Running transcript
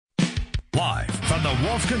Live from the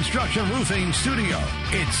Wolf Construction Roofing Studio,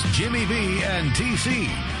 it's Jimmy B and TC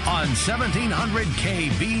on 1700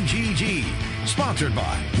 KBGG. Sponsored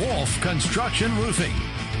by Wolf Construction Roofing.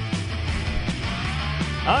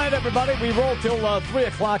 All right, everybody, we roll till 3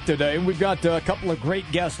 o'clock today. We've got a couple of great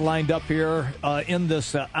guests lined up here in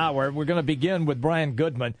this hour. We're going to begin with Brian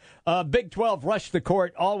Goodman. Big 12 Rush the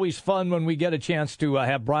Court, always fun when we get a chance to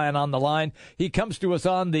have Brian on the line. He comes to us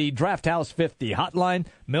on the Draft House 50 hotline,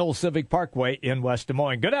 Mill Civic Parkway in West Des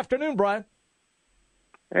Moines. Good afternoon, Brian.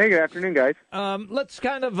 Hey, good afternoon, guys. Let's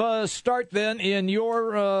kind of start then in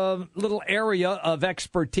your little area of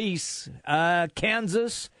expertise,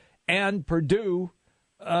 Kansas and Purdue.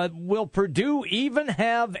 Will Purdue even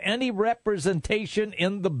have any representation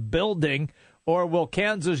in the building, or will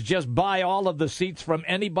Kansas just buy all of the seats from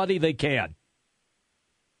anybody they can?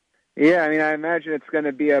 Yeah, I mean, I imagine it's going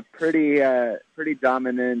to be a pretty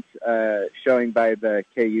dominant showing by the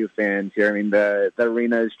KU fans here. I mean, the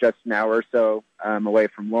arena is just an hour or so away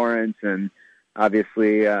from Lawrence, and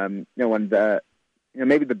obviously,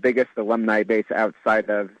 maybe the biggest alumni base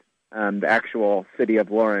outside of the actual city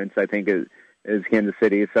of Lawrence, I think, is Kansas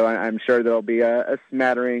City. So I'm sure there'll be a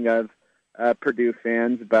smattering of Purdue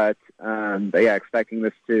fans, but yeah, expecting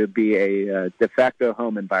this to be a de facto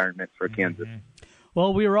home environment for Kansas. Mm-hmm.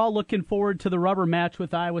 Well, we were all looking forward to the rubber match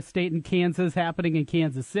with Iowa State and Kansas happening in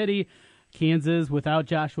Kansas City. Kansas, without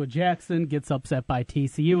Joshua Jackson, gets upset by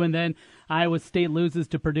TCU, and then Iowa State loses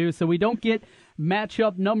to Purdue. So we don't get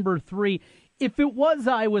matchup number 3. If it was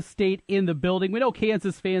Iowa State in the building, we know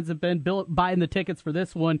Kansas fans have been buying the tickets for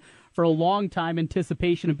this one for a long time,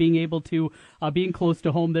 anticipation of being able to being close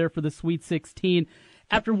to home there for the Sweet 16.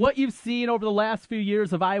 After what you've seen over the last few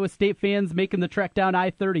years of Iowa State fans making the trek down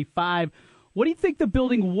I-35, what do you think the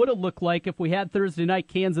building would have looked like if we had Thursday night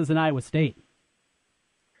Kansas and Iowa State?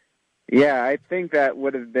 Yeah, I think that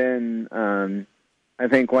would have been, I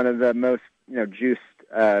think, one of the most juiced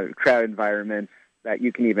crowd environments that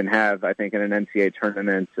you can even have, I think, in an NCAA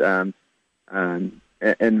tournament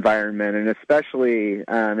environment. And especially,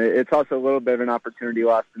 it's also a little bit of an opportunity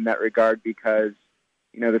lost in that regard because,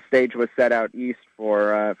 the stage was set out east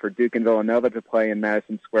for Duke and Villanova to play in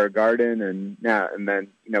Madison Square Garden. And then,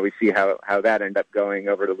 we see how that ended up going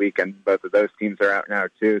over the weekend. Both of those teams are out now,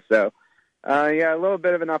 too. So, yeah, a little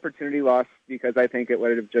bit of an opportunity lost because I think it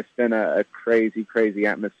would have just been a crazy, crazy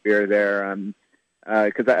atmosphere there.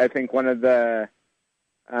 Because I think one of the,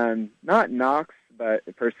 not knocks, but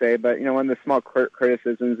one of the small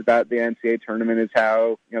criticisms about the NCAA tournament is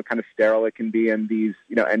how, kind of sterile it can be in these,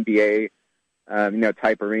 NBA,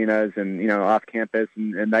 type arenas and, off campus.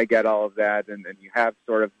 And I get all of that. And you have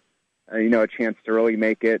sort of, a chance to really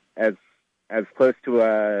make it as close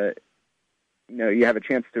to you have a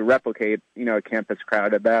chance to replicate, a campus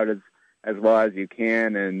crowd about as well as you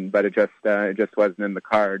can, but it just wasn't in the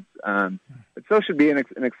cards. It still should be an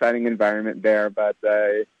exciting environment there, but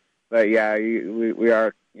yeah, we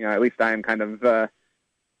are, at least I am kind of,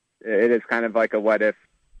 it is kind of like a what if,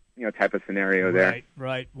 type of scenario there.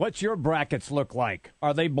 Right. What's your brackets look like?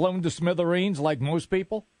 Are they blown to smithereens like most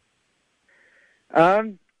people?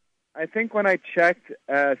 I think when I checked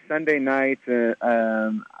Sunday night,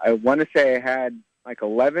 I want to say I had like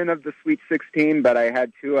 11 of the Sweet 16, but I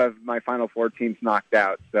had 2 of my Final Four teams knocked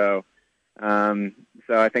out. So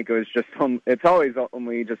I think it was it's always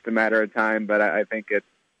only just a matter of time, but I think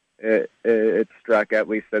it struck, at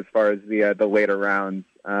least as far as the later rounds,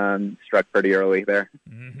 struck pretty early there.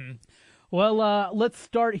 Mm-hmm. Well, let's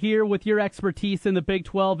start here with your expertise in the Big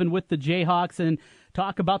 12 and with the Jayhawks and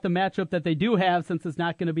talk about the matchup that they do have since it's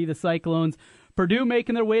not going to be the Cyclones. Purdue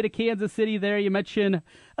making their way to Kansas City there. You mentioned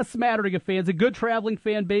a smattering of fans, a good traveling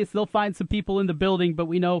fan base. They'll find some people in the building, but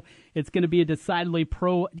we know it's going to be a decidedly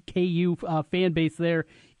pro-KU fan base there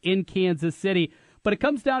in Kansas City. But it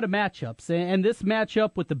comes down to matchups, and this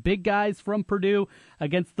matchup with the big guys from Purdue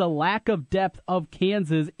against the lack of depth of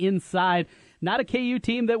Kansas inside. Not a KU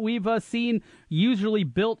team that we've seen usually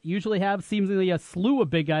have seemingly a slew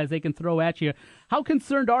of big guys they can throw at you. How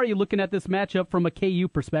concerned are you looking at this matchup from a KU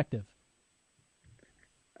perspective?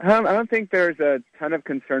 I don't think there's a ton of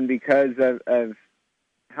concern because of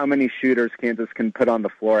how many shooters Kansas can put on the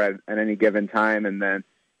floor at any given time, and then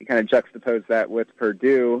you kind of juxtapose that with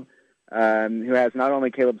Purdue, who has not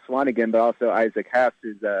only Caleb Swanigan, but also Isaac Hess,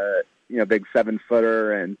 who's a big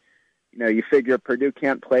 7-footer. And, you figure Purdue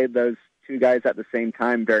can't play those 2 guys at the same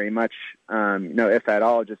time very much, if at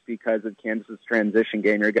all, just because of Kansas's transition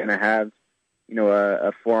game. You're going to have,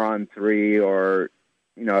 a 4-on-3 or,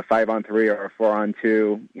 a 5-on-3 or a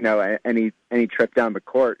 4-on-2, any trip down the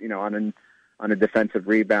court, on a defensive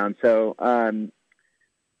rebound. So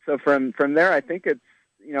from there, I think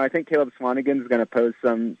I think Caleb Swanigan is going to pose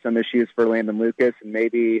some issues for Landon Lucas, and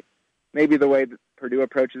maybe the way that Purdue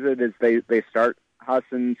approaches it is they start Haas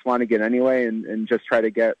and Swanigan anyway, and just try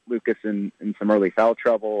to get Lucas in some early foul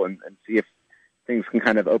trouble and see if things can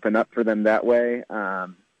kind of open up for them that way.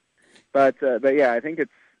 But yeah, I think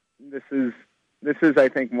this is I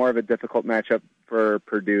think more of a difficult matchup for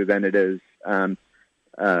Purdue than it is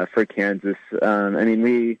for Kansas.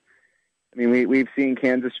 We've seen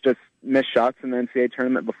Kansas just miss shots in the NCAA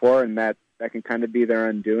tournament before, and that can kind of be their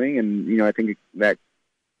undoing. And I think that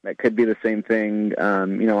could be the same thing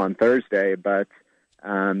on Thursday. But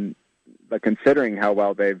considering how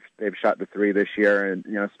well they've shot the three this year, and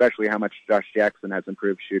especially how much Josh Jackson has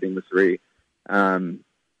improved shooting the three,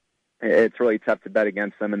 it's really tough to bet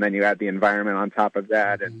against them. And then you add the environment on top of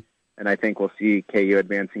that, and I think we'll see KU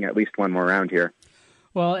advancing at least one more round here.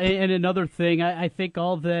 Well, and another thing, I think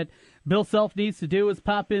all that Bill Self needs to do is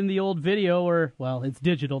pop in the old video, or, well, it's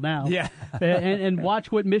digital now. Yeah. and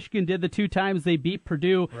watch what Michigan did the two times they beat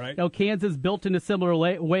Purdue. Right. Kansas built in a similar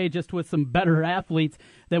way, just with some better athletes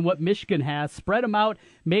than what Michigan has. Spread them out,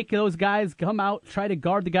 make those guys come out, try to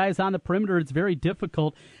guard the guys on the perimeter. It's very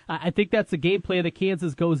difficult. I think that's the game plan that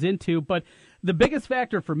Kansas goes into. But the biggest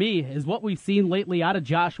factor for me is what we've seen lately out of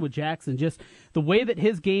Joshua Jackson, just the way that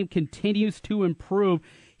his game continues to improve.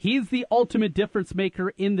 He's the ultimate difference maker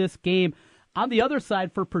in this game. On the other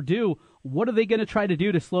side for Purdue, what are they going to try to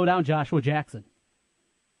do to slow down Joshua Jackson?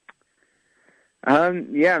 I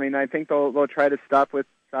think they'll try to stop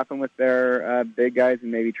him with their big guys,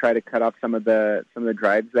 and maybe try to cut off some of the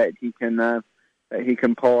drives that he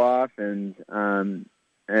can pull off. And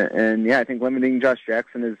I think limiting Josh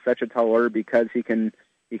Jackson is such a tall order because he can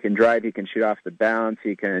drive, he can shoot off the bounce,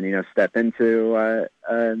 he can step into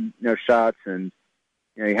shots, and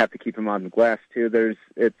you have to keep him on the glass too.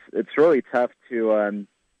 It's really tough to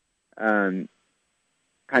kind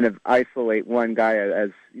of isolate one guy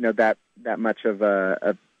as that much of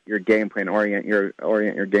your game plan, orient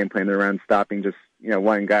your game plan around stopping just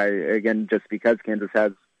one guy, again, just because Kansas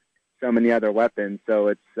has so many other weapons.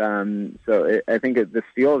 So I think this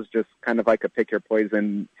feels just kind of like a pick your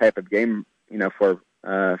poison type of game for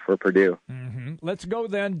Purdue. Mm-hmm. Let's go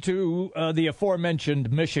then to the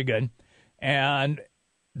aforementioned Michigan, and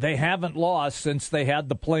they haven't lost since they had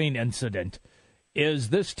the plane incident.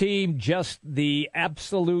 Is this team just the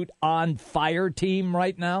absolute on-fire team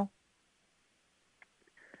right now?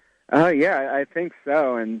 Yeah, I think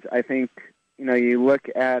so. And I think, you look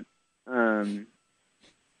at how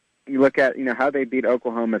they beat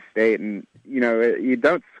Oklahoma State, and, you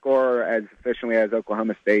don't score as efficiently as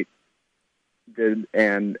Oklahoma State did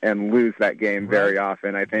and lose that game very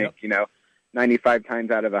often. I think, 95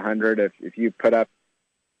 times out of 100, if you put up,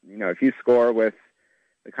 if you score with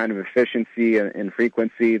the kind of efficiency and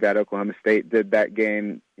frequency that Oklahoma State did that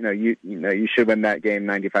game, you should win that game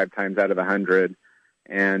 95 times out of 100.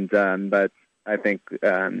 And but I think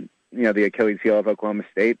the Achilles heel of Oklahoma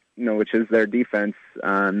State, which is their defense,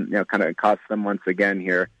 kind of cost them once again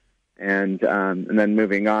here. And then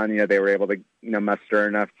moving on, they were able to muster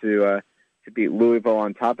enough to beat Louisville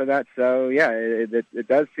on top of that. So yeah, it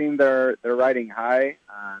does seem they're riding high.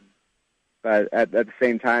 But at the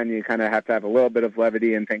same time, you kind of have to have a little bit of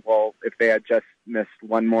levity and think, well, if they had just missed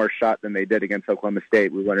one more shot than they did against Oklahoma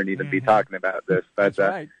State, we wouldn't even be talking about this. But, that's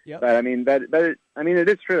right. Yep. But it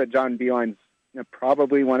is true that John Beilein's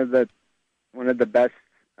probably one of the best,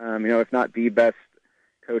 if not the best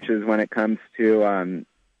coaches when it comes to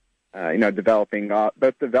developing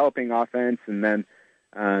offense and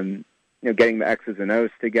then getting the X's and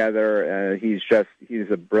O's together. He's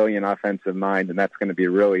a brilliant offensive mind, and that's going to be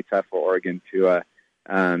really tough for Oregon to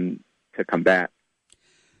combat.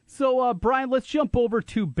 So, Brian, let's jump over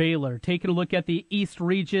to Baylor. Taking a look at the East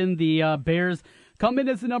region, the Bears come in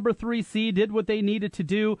as the number 3 seed, did what they needed to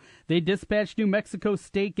do. They dispatched New Mexico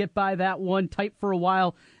State, get by that one, tight for a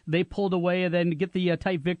while. They pulled away and then get the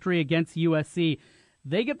tight victory against USC.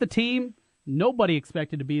 They get the team nobody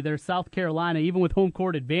expected to be there. South Carolina, even with home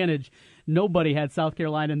court advantage, nobody had South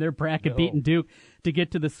Carolina in their bracket beating Duke to get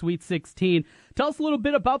to the Sweet 16. Tell us a little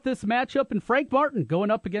bit about this matchup and Frank Martin going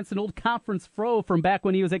up against an old conference foe from back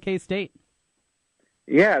when he was at K-State.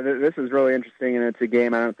 Yeah, this is really interesting, and it's a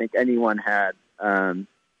game I don't think anyone had,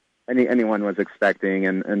 anyone was expecting,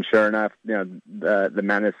 and sure enough, the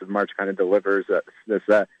madness of March kind of delivers this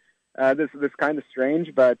kind of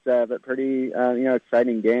strange but pretty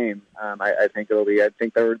exciting game. I think it'll be. I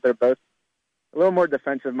think they're both a little more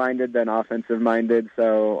defensive minded than offensive minded,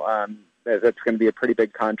 so that's going to be a pretty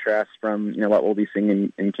big contrast from what we'll be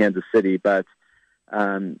seeing in Kansas City. But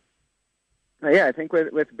Yeah, I think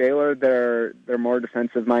with Baylor, they're more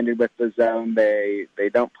defensive minded with the zone. They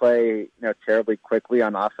don't play terribly quickly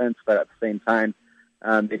on offense, but at the same time,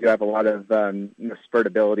 they do have a lot of spurt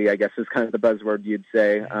ability, I guess is kind of the buzzword you'd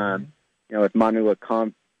say. With Manu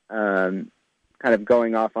Lecomte kind of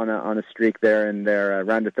going off on a streak there in their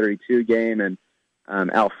round of 32 game, and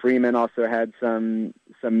Al Freeman also had some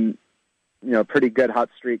pretty good hot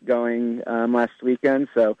streak going last weekend.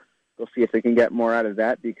 So we'll see if they can get more out of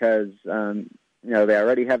that because they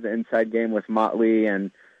already have the inside game with Motley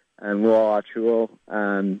and Luol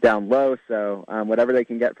Achul down low. So whatever they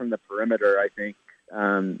can get from the perimeter, I think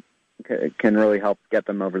can really help get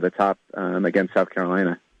them over the top against South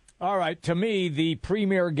Carolina. All right, to me, the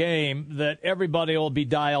premier game that everybody will be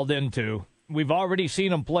dialed into, we've already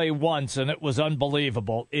seen them play once, and it was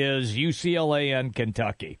unbelievable, is UCLA and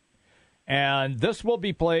Kentucky. And this will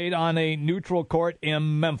be played on a neutral court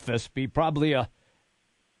in Memphis, be probably a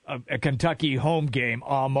Kentucky home game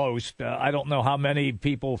almost. I don't know how many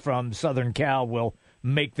people from Southern Cal will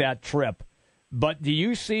make that trip. But do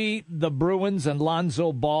you see the Bruins and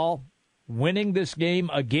Lonzo Ball winning this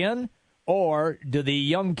game again? Or do the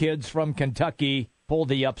young kids from Kentucky pull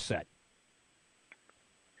the upset?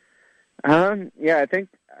 Yeah, I think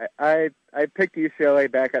I picked UCLA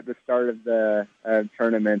back at the start of the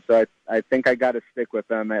tournament, so I think I got to stick with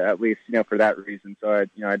them at least for that reason. So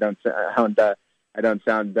I don't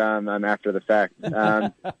sound dumb after the fact.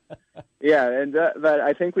 Yeah, but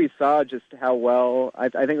I think we saw just how well. I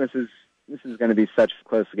think this is going to be such a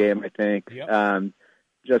close game. I think. Yep.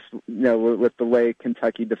 Just with the way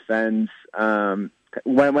Kentucky defends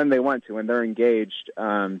when they want to, when they're engaged,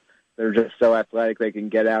 they're just so athletic. They can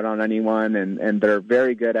get out on anyone, and they're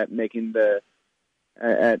very good at making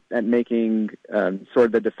making sort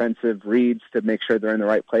of the defensive reads to make sure they're in the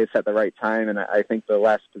right place at the right time. And I think the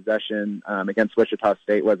last possession against Wichita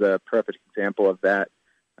State was a perfect example of that.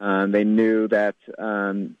 They knew that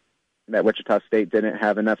Wichita State didn't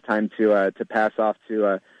have enough time to pass off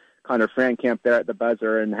to Connor Frankamp there at the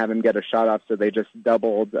buzzer and have him get a shot off, so they just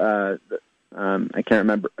doubled. I can't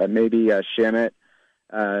remember, maybe Shamit,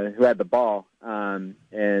 who had the ball, and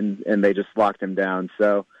they just locked him down.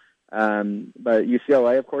 So, but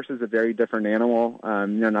UCLA, of course, is a very different animal.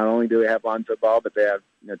 Not only do they have Lonzo Ball, but they have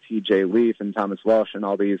T.J. Leaf and Thomas Welsh and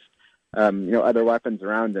all these other weapons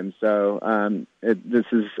around him. So this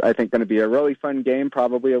is, I think, going to be a really fun game.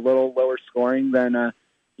 Probably a little lower scoring than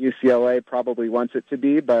UCLA probably wants it to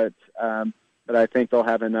be, but I think they'll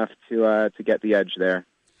have enough to get the edge there.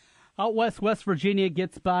 Out west, West Virginia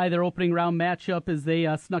gets by their opening round matchup as they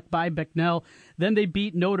snuck by Bucknell. Then they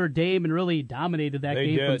beat Notre Dame and really dominated that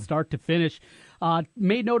game from start to finish.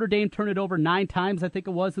 Made Notre Dame turn it over 9 times, I think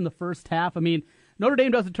it was, in the first half. I mean, Notre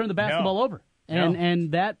Dame doesn't turn the basketball over,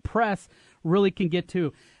 and that press really can get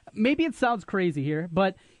to. Maybe it sounds crazy here,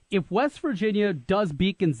 but if West Virginia does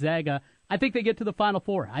beat Gonzaga, I think they get to the Final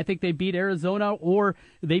Four. I think they beat Arizona or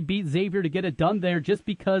they beat Xavier to get it done there just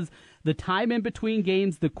because the time in between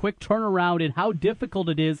games, the quick turnaround, and how difficult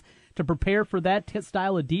it is to prepare for that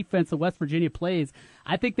style of defense that West Virginia plays.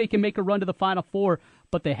 I think they can make a run to the Final Four,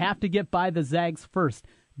 but they have to get by the Zags first.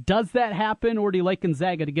 Does that happen, or do you like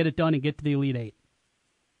Gonzaga to get it done and get to the Elite Eight?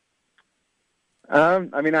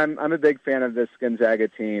 I'm a big fan of this Gonzaga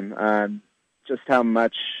team. Just how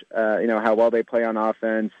much, how well they play on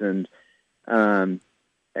offense and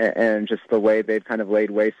just the way they've kind of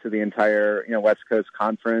laid waste to the entire, West Coast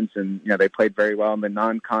Conference. And, they played very well in the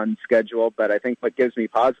non-con schedule. But I think what gives me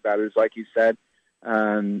pause about it is, like you said,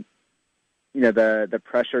 the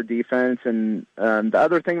pressure defense. And the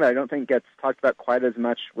other thing that I don't think gets talked about quite as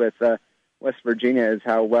much with West Virginia is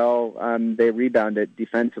how well they rebounded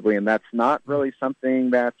defensively. And that's not really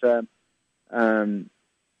something that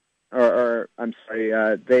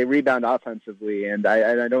they rebound offensively. And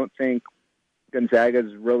I don't think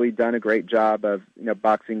Gonzaga's really done a great job of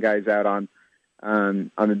boxing guys out on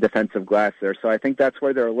the defensive glass there. So I think that's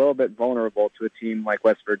where they're a little bit vulnerable to a team like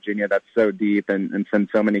West Virginia that's so deep and sends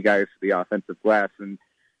so many guys to the offensive glass. And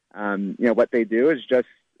what they do is just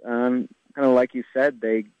kind of like you said,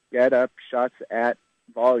 they get up shots at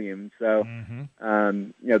volume. So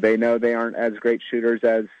they know they aren't as great shooters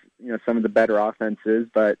as some of the better offenses,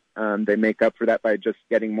 but they make up for that by just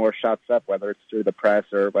getting more shots up, whether it's through the press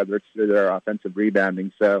or whether it's through their offensive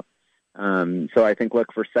rebounding. So I think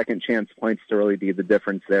look for second chance points to really be the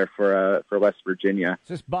difference there for West Virginia. Is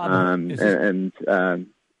this Bob?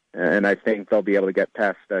 And I think they'll be able to get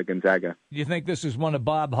past Gonzaga. Do you think this is one of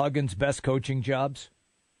Bob Huggins' best coaching jobs?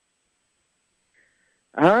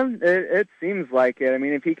 It seems like it. I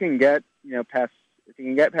mean, if he can get past. If you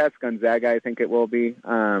can get past Gonzaga, I think it will be.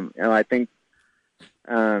 I think,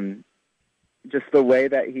 just the way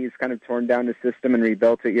that he's kind of torn down the system and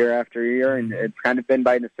rebuilt it year after year, and it's kind of been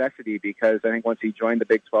by necessity because I think once he joined the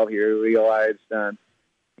Big 12, he realized,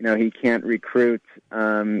 he can't recruit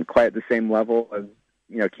quite at the same level as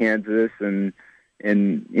Kansas and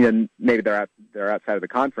maybe they're outside of the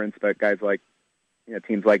conference, but guys like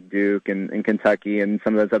teams like Duke and Kentucky and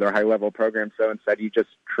some of those other high level programs. So instead, you just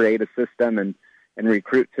create a system and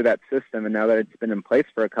recruit to that system. And now that it's been in place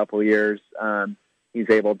for a couple of years, he's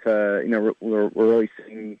able to, we're really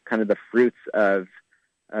seeing kind of the fruits of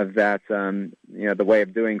that, the way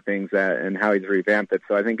of doing things and how he's revamped it.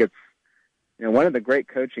 So I think it's, one of the great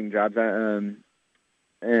coaching jobs. And,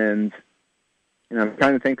 I'm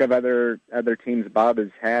trying to think of other teams Bob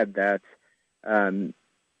has had that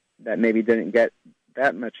maybe didn't get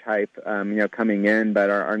that much hype, coming in, but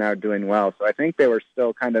are now doing well. So I think they were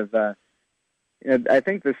still kind of, I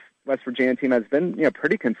think this West Virginia team has been,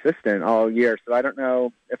 pretty consistent all year. So I don't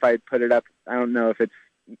know if I'd put it up. I don't know if it's,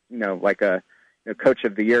 like a coach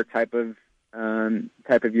of the year type of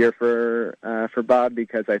year for Bob,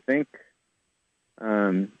 because I think,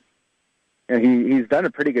 he's done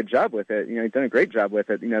a pretty good job with it. He's done a great job with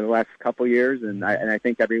it, the last couple years, and I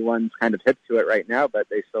think everyone's kind of hip to it right now, but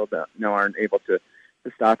they still aren't able to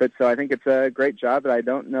stop it. So I think it's a great job, but I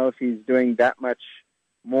don't know if he's doing that much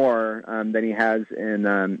more than he has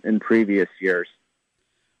in previous years.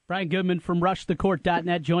 Brian Goodman from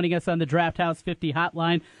RushTheCourt.net joining us on the Draft House 50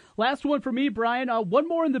 hotline. Last one for me, Brian. One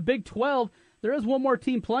more in the Big 12. There is one more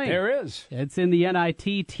team playing. There is. It's in the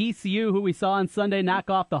NIT. TCU, who we saw on Sunday knock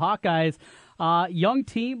off the Hawkeyes. Young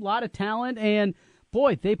team, a lot of talent, and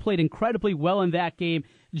boy, they played incredibly well in that game.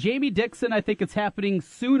 Jamie Dixon, I think it's happening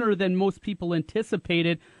sooner than most people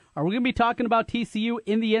anticipated. Are we going to be talking about TCU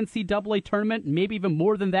in the NCAA tournament, maybe even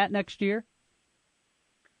more than that next year?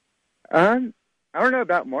 I don't know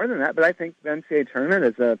about more than that, but I think the NCAA tournament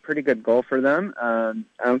is a pretty good goal for them. I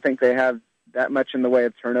don't think they have that much in the way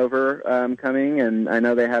of turnover coming, and I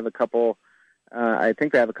know they have a couple. I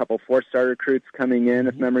think they have a couple 4-star recruits coming in,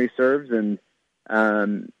 if memory serves, and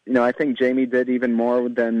I think Jamie did even more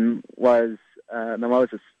than was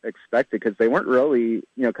expected, because they weren't really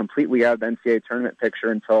completely out of the NCAA tournament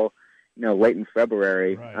picture until late in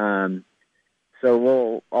February. Right.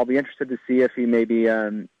 So I'll be interested to see if he maybe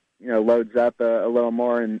loads up a little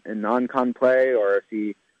more in non-con play, or if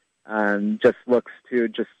he just looks to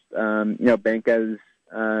bank as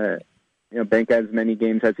many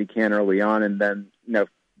games as he can early on, and then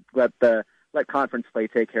let conference play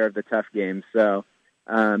take care of the tough games. So,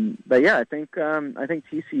 but yeah, I think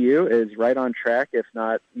TCU is right on track, if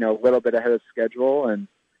not a little bit ahead of schedule, and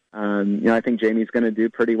I think Jamie's going to do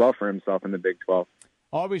pretty well for himself in the Big 12.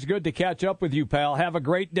 Always good to catch up with you, pal. Have a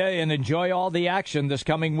great day and enjoy all the action this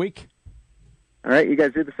coming week. All right, you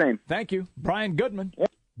guys do the same. Thank you. Brian Goodman,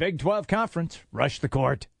 Big 12 Conference, Rush the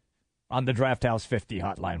Court on the Draft House 50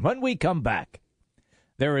 hotline. When we come back,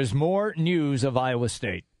 there is more news of Iowa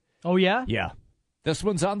State. Oh, yeah? Yeah. This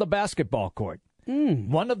one's on the basketball court.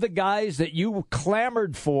 One of the guys that you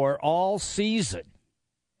clamored for all season,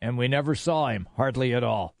 and we never saw him hardly at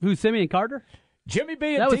all. Who's Simeon Carter? Jimmy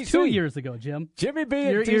B and That TC. was 2 years ago, Jim. Jimmy B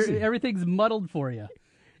and TC. Everything's muddled for you.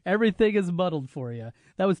 Everything is muddled for you.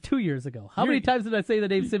 That was 2 years ago. How many times did I say the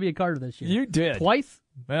name Simeon Carter this year? You did. Twice?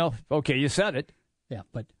 Well, okay, you said it. Yeah,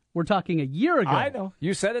 but we're talking a year ago. I know.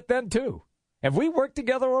 You said it then, too. Have we worked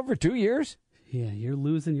together over 2 years? Yeah, you're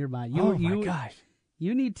losing your mind. My gosh.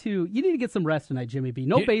 You need to get some rest tonight, Jimmy B.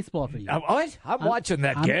 No baseball for you. What? I'm watching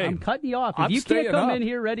that game. I'm cutting you off. If I'm you can't come up. in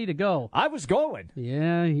here ready to go. I was going.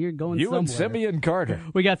 Yeah, you're going you somewhere. And Simeon Carter.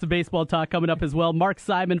 We got some baseball talk coming up as well. Mark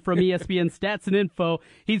Simon from ESPN Stats and Info.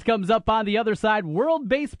 He comes up on the other side. World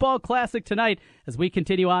Baseball Classic tonight as we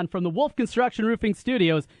continue on from the Wolf Construction Roofing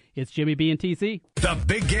Studios. It's Jimmy B and TC. The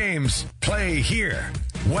big games play here.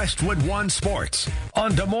 Westwood One Sports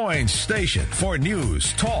on Des Moines Station for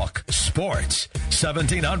news, talk, sports.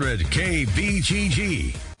 1700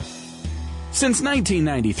 KBGG. Since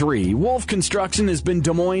 1993, Wolf Construction has been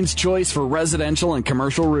Des Moines' choice for residential and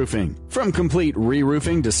commercial roofing. From complete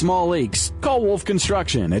re-roofing to small leaks, call Wolf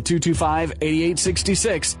Construction at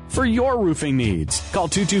 225-8866 for your roofing needs. Call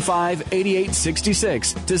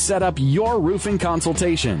 225-8866 to set up your roofing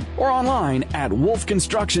consultation or online at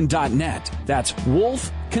wolfconstruction.net. That's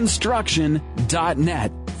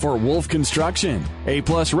wolfconstruction.net for Wolf Construction. A+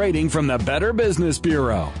 rating from the Better Business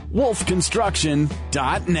Bureau.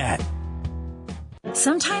 wolfconstruction.net.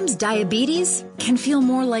 Sometimes diabetes can feel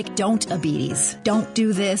more like don't-abetes. Don't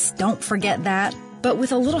do this, don't forget that. But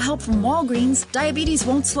with a little help from Walgreens, diabetes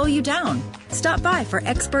won't slow you down. Stop by for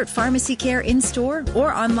expert pharmacy care in-store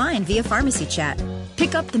or online via pharmacy chat.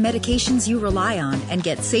 Pick up the medications you rely on and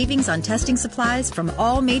get savings on testing supplies from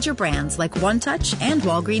all major brands like OneTouch and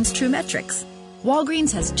Walgreens TrueMetrics.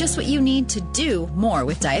 Walgreens has just what you need to do more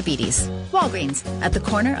with diabetes. Walgreens, at the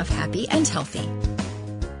corner of happy and healthy.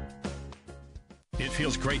 It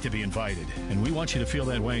feels great to be invited, and we want you to feel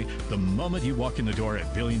that way the moment you walk in the door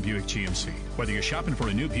at Billion Buick GMC. Whether you're shopping for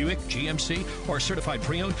a new Buick, GMC, or a certified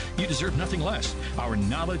pre-owned, you deserve nothing less. Our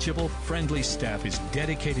knowledgeable, friendly staff is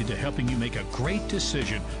dedicated to helping you make a great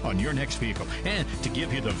decision on your next vehicle and to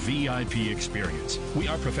give you the VIP experience. We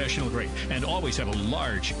are professional grade and always have a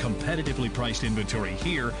large, competitively priced inventory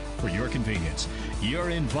here for your convenience.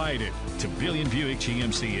 You're invited to Billion Buick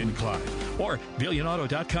GMC in Clive or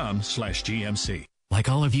billionauto.com/GMC. Like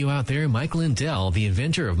all of you out there, Mike Lindell, the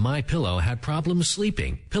inventor of MyPillow, had problems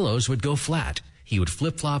sleeping. Pillows would go flat. He would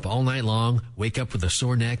flip-flop all night long, wake up with a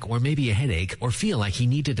sore neck or maybe a headache, or feel like he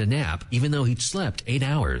needed a nap even though he'd slept 8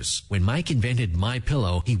 hours. When Mike invented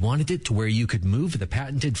MyPillow, he wanted it to where you could move the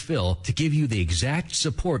patented fill to give you the exact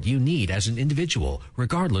support you need as an individual,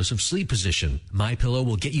 regardless of sleep position. MyPillow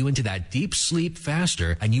will get you into that deep sleep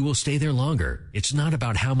faster and you will stay there longer. It's not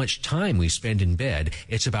about how much time we spend in bed,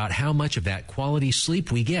 it's about how much of that quality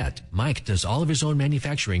sleep we get. Mike does all of his own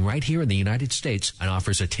manufacturing right here in the United States and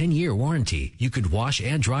offers a 10-year warranty. You could wash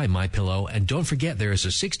and dry MyPillow, and don't forget there is a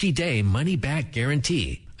 60-day money-back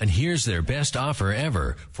guarantee. And here's their best offer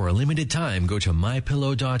ever. For a limited time, go to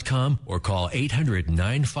MyPillow.com or call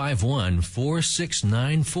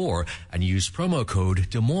 800-951-4694 and use promo code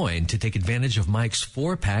Des Moines to take advantage of Mike's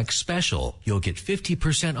 4-pack special. You'll get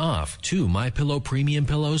 50% off 2 MyPillow premium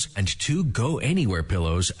pillows and 2 Go Anywhere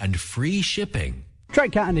pillows and free shipping. Trey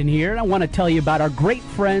Condon here, and I want to tell you about our great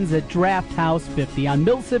friends at Draft House 50 on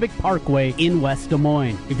Mill Civic Parkway in West Des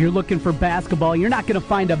Moines. If you're looking for basketball, you're not going to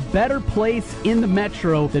find a better place in the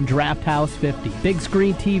metro than Draft House 50. Big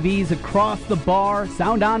screen TVs across the bar,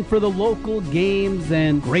 sound on for the local games,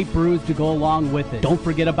 and great brews to go along with it. Don't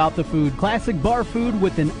forget about the food. Classic bar food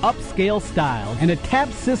with an upscale style and a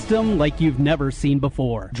tap system like you've never seen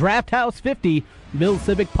before. Draft House 50, Mill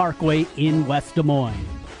Civic Parkway in West Des Moines.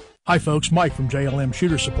 Hi folks, Mike from JLM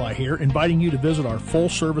Shooter Supply here, inviting you to visit our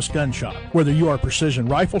full-service gun shop. Whether you are precision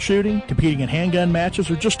rifle shooting, competing in handgun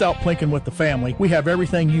matches, or just out plinking with the family, we have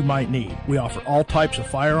everything you might need. We offer all types of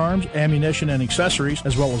firearms, ammunition, and accessories,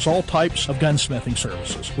 as well as all types of gunsmithing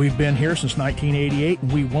services. We've been here since 1988,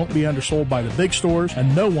 and we won't be undersold by the big stores,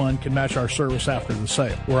 and no one can match our service after the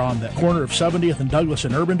sale. We're on the corner of 70th and Douglas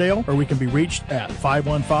in Urbandale, or we can be reached at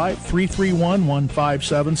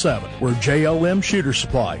 515-331-1577. We're JLM Shooter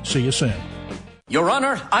Supply. See you soon. Your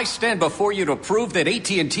Honor, I stand before you to prove that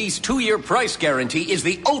AT&T's 2-year price guarantee is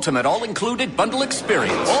the ultimate all-included bundle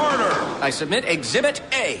experience. Order! I submit Exhibit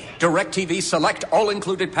A, DirecTV Select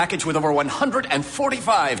all-included package with over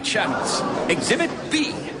 145 channels. Exhibit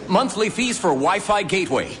B, monthly fees for Wi-Fi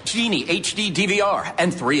gateway, Genie HD DVR,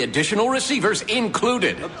 and 3 additional receivers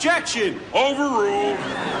included. Objection! Overruled.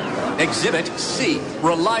 Exhibit C,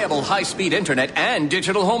 reliable high-speed internet and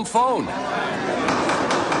digital home phone.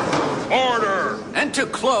 Order! And to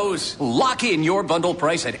close, lock in your bundle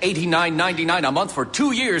price at $89.99 a month for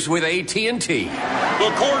 2 years with AT&T.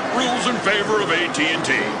 The court rules in favor of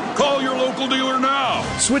AT&T. Call your local dealer now.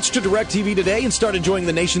 Switch to DirecTV today and start enjoying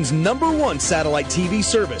the nation's #1 satellite TV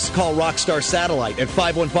service. Call Rockstar Satellite at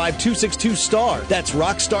 515-262-STAR. That's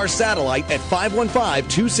Rockstar Satellite at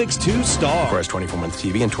 515-262-STAR. Requires 24-month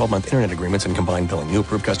TV and 12-month internet agreements and combined billing. New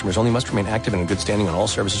approved customers only must remain active and in good standing on all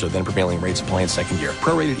services or then prevailing rates apply in second year.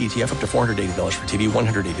 Prorated ETF up to $480 for TV,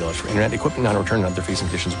 $180 for internet, equipment non-return, and other fees and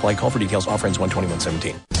conditions apply. Call for details. Offer ends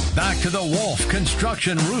 1/21/17. Back to the Wolf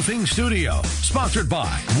Construction Roofing Studio, sponsored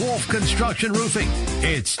by Wolf Construction Roofing.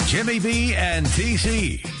 It's Jimmy B and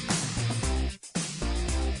TC.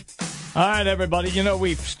 All right, everybody. You know,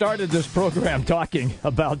 we've started this program talking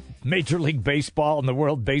about Major League Baseball and the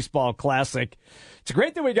World Baseball Classic. It's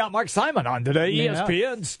great that we got Mark Simon on today,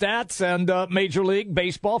 ESPN Stats and Major League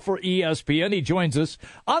Baseball for ESPN. He joins us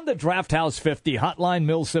on the Draft House 50 Hotline,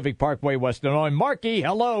 Mill Civic Parkway, West Des Moines. Marky,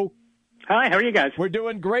 hello. Hi, how are you guys? We're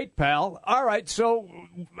doing great, pal. All right, so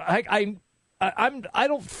I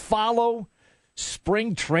don't follow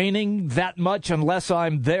spring training that much unless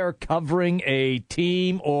I'm there covering a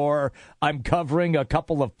team or I'm covering a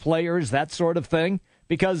couple of players, that sort of thing,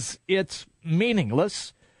 because it's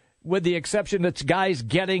meaningless, with the exception it's guys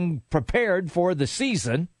getting prepared for the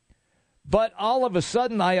season. But all of a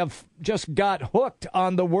sudden I have just got hooked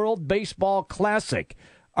on the World Baseball Classic.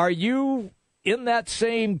 Are you in that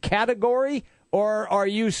same category, or are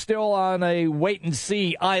you still on a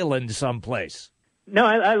wait-and-see island someplace? No,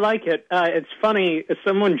 I like it. It's funny.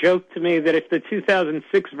 Someone joked to me that if the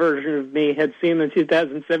 2006 version of me had seen the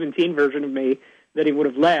 2017 version of me, that he would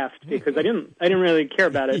have laughed because I didn't really care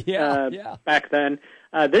about it back then.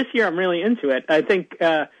 This year, I'm really into it. I think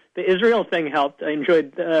the Israel thing helped. I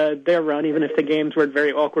enjoyed their run, even if the games were at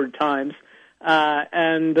very awkward times.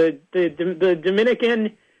 And the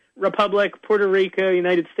Dominican Republic, Puerto Rico,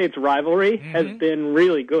 United States rivalry has been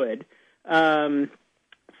really good.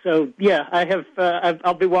 So yeah, I have.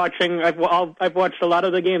 I'll be watching. I've watched a lot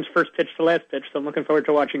of the games, first pitch to last pitch. So I'm looking forward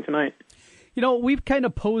to watching tonight. You know, we've kind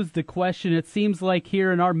of posed the question. It seems like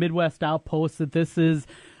here in our Midwest Outpost that this is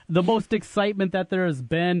the most excitement that there has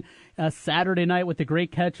been. Saturday night with the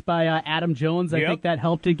great catch by Adam Jones. I think that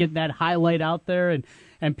helped to get that highlight out there,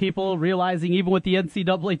 and people realizing even with the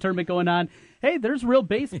NCAA tournament going on, hey, there's real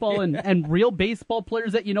baseball and real baseball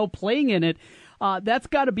players that playing in it. That's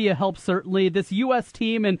got to be a help, certainly. This U.S.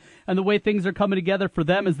 team and the way things are coming together for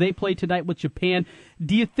them as they play tonight with Japan.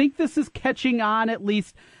 Do you think this is catching on, at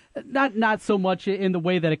least, not so much in the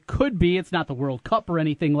way that it could be? It's not the World Cup or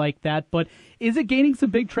anything like that, but is it gaining some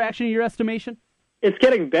big traction in your estimation? It's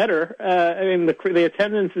getting better. I mean, the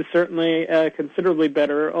attendance is certainly considerably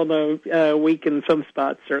better, although weak in some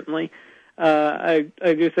spots, certainly. I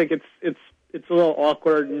do think it's a little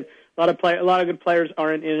awkward, and a lot of good players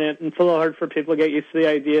aren't in it, and it's a little hard for people to get used to the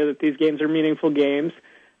idea that these games are meaningful games.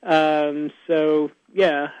 So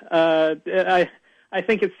yeah, I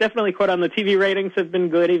think it's definitely caught on. The TV ratings have been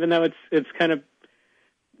good, even though it's kind of,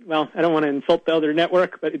 well, I don't want to insult the other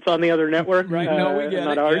network, but it's on the other network. Right? No, we get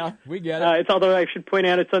not it. ours. Yeah, we get it. It's, although I should point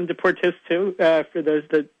out, it's on Deportes too, for those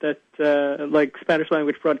that like Spanish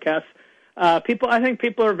language broadcasts. I think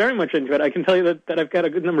people are very much into it. I can tell you that I've got a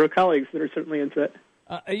good number of colleagues that are certainly into it.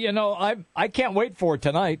 I can't wait for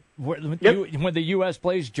tonight when the U.S.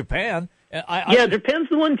 plays Japan. Japan's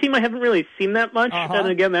the one team I haven't really seen that much, and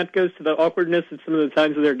again, that goes to the awkwardness of some of the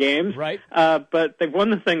times of their games. Right. But they've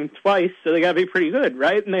won the thing twice, so they got to be pretty good,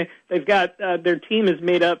 right? And they've got their team is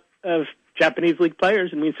made up of Japanese league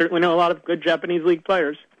players, and we certainly know a lot of good Japanese league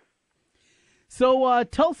players. So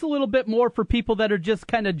tell us a little bit more for people that are just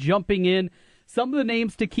kind of jumping in. Some of the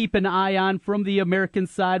names to keep an eye on from the American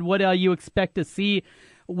side. What you expect to see?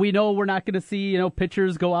 We know we're not going to see,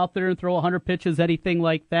 pitchers go out there and throw 100 pitches, anything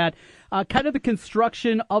like that. Kind of the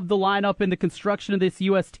construction of the lineup and the construction of this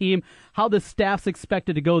U.S. team, how the staff's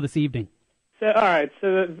expected to go this evening. All right.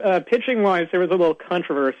 So pitching-wise, there was a little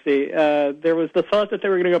controversy. There was the thought that they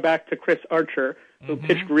were going to go back to Chris Archer, who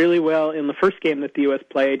pitched really well in the first game that the U.S.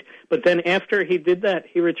 played. But then after he did that,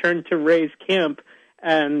 he returned to Ray's camp.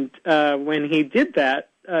 And when he did that,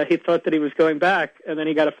 he thought that he was going back, and then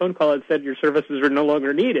he got a phone call that said your services are no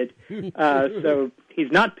longer needed. So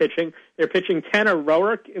he's not pitching. They're pitching Tanner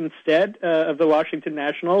Roark instead of the Washington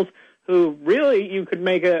Nationals, who really you could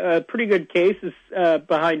make a pretty good case is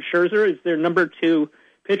behind Scherzer as their number 2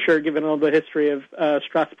 pitcher, given all the history of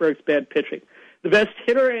Strasburg's bad pitching. The best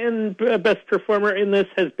hitter and best performer in this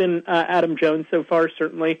has been Adam Jones so far,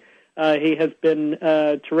 certainly. He has been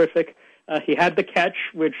terrific. He had the catch,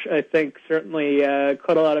 which I think certainly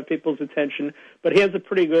caught a lot of people's attention. But he has a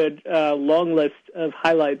pretty good long list of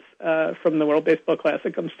highlights from the World Baseball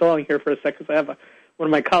Classic. I'm stalling here for a second because I have one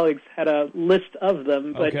of my colleagues had a list of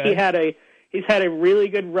them. But he's had a really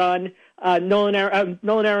good run. Nolan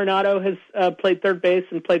Arenado has played third base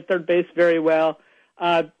and played third base very well.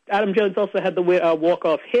 Adam Jones also had the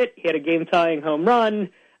walk-off hit. He had a game-tying home run.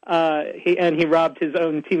 He robbed his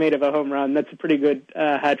own teammate of a home run. That's a pretty good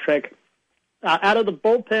hat trick. Out of the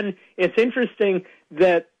bullpen, it's interesting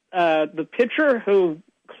that the pitcher who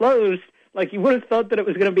closed, like you would have thought that it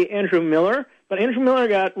was going to be Andrew Miller, but Andrew Miller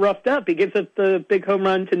got roughed up. He gives up the big home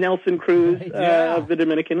run to Nelson Cruz of the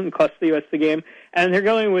Dominican and cost the U.S. the game. And they're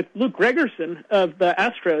going with Luke Gregerson of the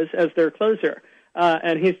Astros as their closer.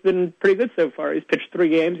 And he's been pretty good so far. He's pitched 3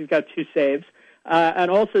 games. He's got 2 saves.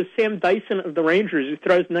 And also Sam Dyson of the Rangers, who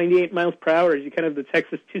throws 98 miles per hour. He's kind of the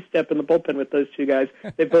Texas two-step in the bullpen with those 2 guys.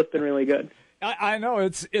 They've both been really good. I know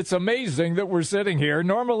it's amazing that we're sitting here.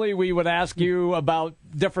 Normally we would ask you about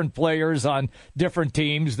different players on different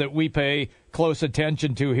teams that we pay close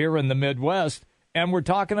attention to here in the Midwest, and we're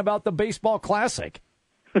talking about the Baseball Classic.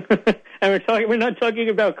 And we're not talking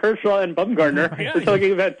about Kershaw and Bumgarner. We're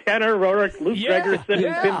talking about Tanner Roark, Luke Gregerson,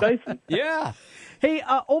 and Tim Dyson. Yeah. Hey,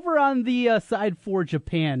 over on the side for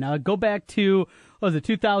Japan, go back to,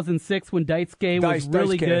 2006 when Daisuke was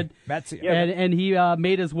really good. And he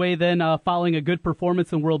made his way then following a good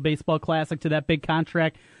performance in World Baseball Classic to that big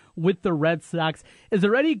contract with the Red Sox. Is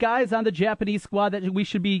there any guys on the Japanese squad that we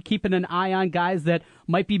should be keeping an eye on, guys that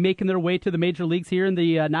might be making their way to the major leagues here in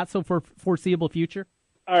the not-so-foreseeable future?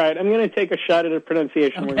 All right, I'm going to take a shot at a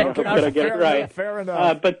pronunciation. We're going to hope that I get it right. Fair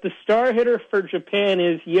enough. But the star hitter for Japan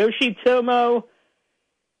is Yoshitomo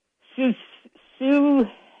Susugo.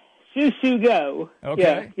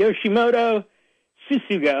 Okay. Yeah, Yoshimoto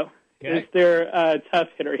Susugo is their top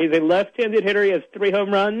hitter. He's a left-handed hitter. He has 3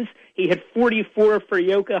 home runs. He hit 44 for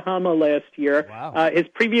Yokohama last year. Wow. His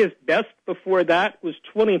previous best before that was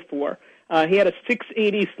 24. He had a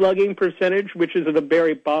 .680 slugging percentage, which is of the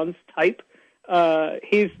Barry Bonds type.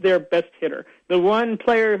 He's their best hitter. The one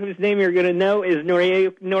player whose name you're going to know is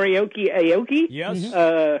Norioki Aoki. Yes.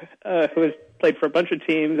 Who has played for a bunch of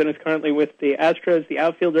teams and is currently with the Astros, the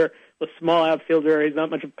outfielder, the small outfielder. He's not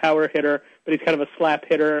much of a power hitter, but he's kind of a slap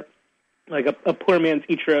hitter, like a poor man's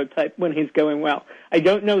Ichiro type when he's going well. I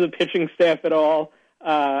don't know the pitching staff at all.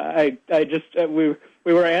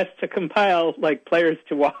 We were asked to compile like players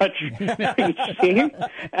to watch each team,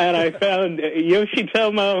 and I found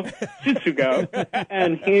Yoshitomo Susugo,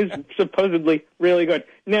 and he's supposedly really good.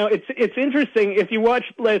 Now it's interesting. If you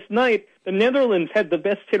watched last night, the Netherlands had the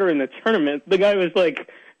best hitter in the tournament. The guy was like,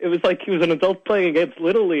 it was like he was an adult playing against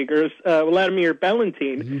little leaguers, Vladimir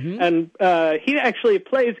Valentin, and he actually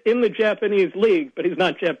plays in the Japanese league, but he's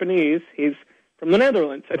not Japanese. He's from the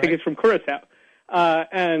Netherlands. I think he's from Curaçao.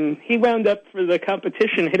 And he wound up for the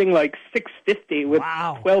competition hitting like .650 with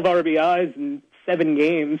 12 RBIs in 7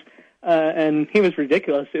 games, and he was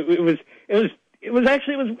ridiculous. It was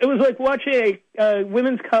like watching a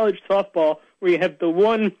women's college softball where you have the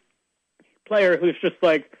one player who's just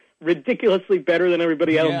like ridiculously better than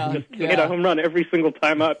everybody else, and just hit a home run every single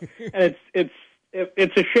time up. And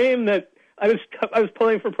it's a shame that I was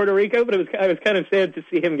pulling for Puerto Rico, but I was kind of sad to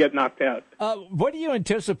see him get knocked out. What do you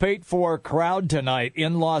anticipate for crowd tonight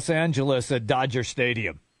in Los Angeles at Dodger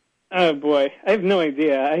Stadium? Oh boy, I have no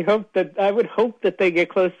idea. I would hope that they get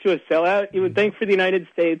close to a sellout. You would think for the United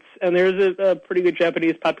States, and there's a pretty good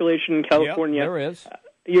Japanese population in California. Yep, there is.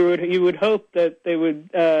 You would hope that they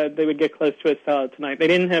would get close to a sellout tonight. They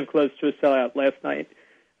didn't have close to a sellout last night.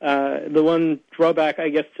 The one drawback, I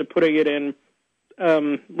guess, to putting it in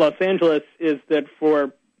Los Angeles is that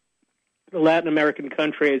for the Latin American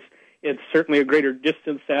countries, it's certainly a greater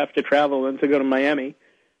distance to have to travel than to go to Miami.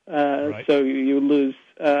 So you lose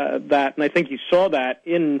that. And I think you saw that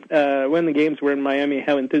in when the games were in Miami,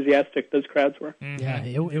 how enthusiastic those crowds were. Yeah,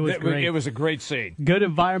 it was great. It was a great scene. Good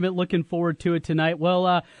environment. Looking forward to it tonight.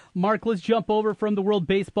 Well, Mark, let's jump over from the World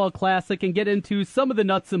Baseball Classic and get into some of the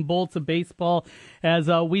nuts and bolts of baseball as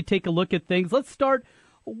we take a look at things. Let's start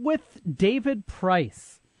with David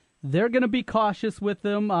Price. They're going to be cautious with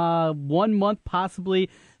him. 1 month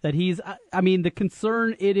possibly that he's, the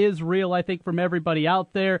concern, it is real, I think, from everybody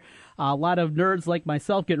out there. A lot of nerds like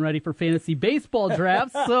myself getting ready for fantasy baseball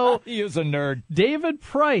drafts. So he is a nerd. David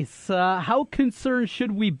Price, how concerned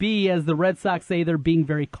should we be as the Red Sox say they're being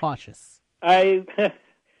very cautious? I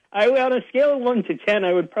on a scale of 1 to 10,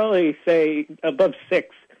 I would probably say above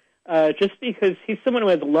 6. Just because he's someone who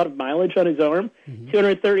has a lot of mileage on his arm.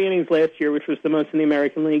 230 innings last year, which was the most in the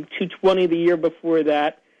American League. 220 the year before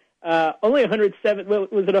that. Only 107.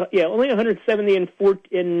 Only 170 in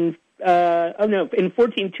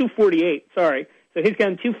 248. Sorry. So he's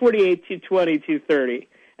gone 248, 220, 230,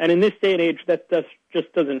 and in this day and age, that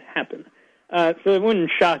just doesn't happen. So it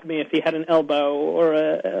wouldn't shock me if he had an elbow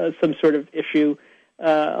or some sort of issue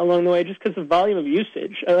along the way, just because of volume of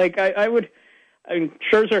usage.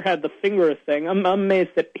 Scherzer had the finger thing. I'm amazed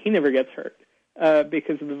that he never gets hurt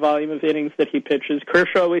because of the volume of innings that he pitches.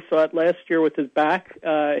 Kershaw, we saw it last year with his back.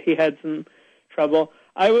 He had some trouble.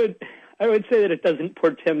 I would say that it doesn't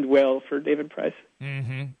portend well for David Price.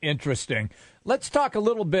 Interesting. Let's talk a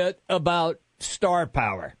little bit about star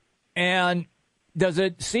power. And does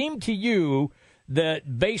it seem to you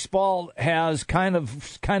that baseball has kind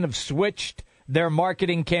of switched their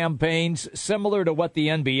marketing campaigns similar to what the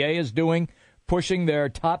NBA is doing, pushing their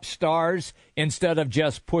top stars instead of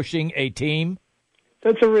just pushing a team?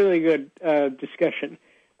 That's a really good discussion.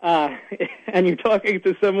 And you're talking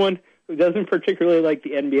to someone who doesn't particularly like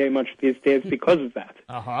the NBA much these days because of that.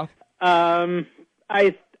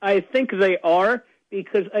 I think they are,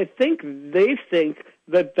 because I think they think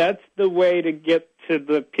that that's the way to get to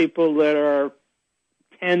the people that are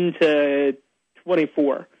 10 to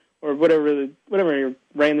 24. Or whatever your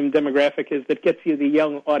random demographic is that gets you the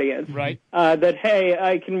young audience. Right. That, hey,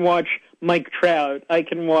 I can watch Mike Trout. I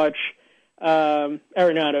can watch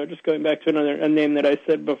Arenado, just going back to a name that I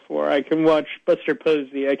said before. I can watch Buster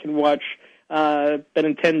Posey. I can watch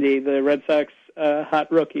Benintendi, the Red Sox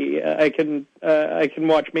hot rookie. I can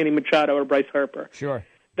watch Manny Machado or Bryce Harper. Sure.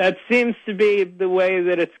 That seems to be the way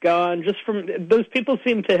that it's gone. Just from those people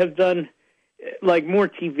seem to have done like more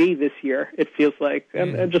TV this year, it feels like.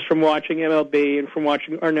 And just from watching MLB and from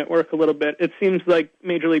watching our network a little bit, it seems like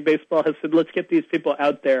Major League Baseball has said, let's get these people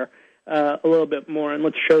out there a little bit more and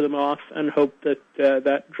let's show them off and hope that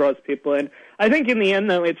that draws people in. I think in the end,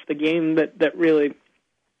 though, it's the game that really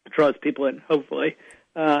draws people in, hopefully.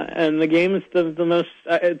 And the game is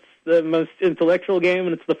it's the most intellectual game,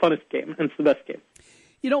 and it's the funnest game, and it's the best game.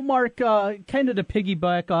 You know, Mark, kind of to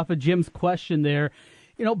piggyback off of Jim's question there,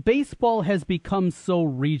 you know, baseball has become so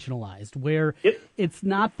regionalized where it's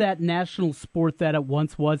not that national sport that it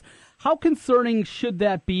once was. How concerning should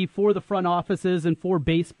that be for the front offices and for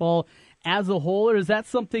baseball as a whole? Or is that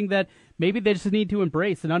something that maybe they just need to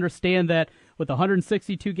embrace and understand that with the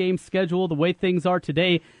 162-game schedule, the way things are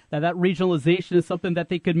today, that regionalization is something that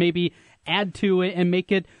they could maybe add to it and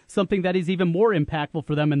make it something that is even more impactful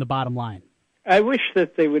for them in the bottom line? I wish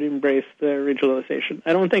that they would embrace the regionalization.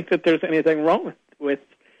 I don't think that there's anything wrong with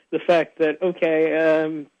the fact that,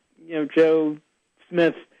 Joe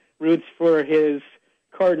Smith roots for his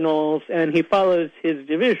Cardinals and he follows his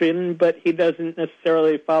division, but he doesn't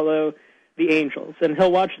necessarily follow the Angels. And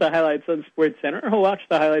he'll watch the highlights on SportsCenter, he'll watch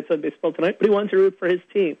the highlights on Baseball Tonight, but he wants to root for his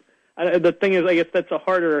team. The thing is, I guess that's a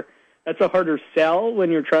harder sell when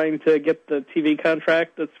you're trying to get the TV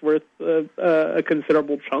contract that's worth a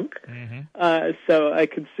considerable chunk. So I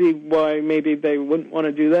could see why maybe they wouldn't want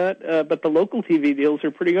to do that. But the local TV deals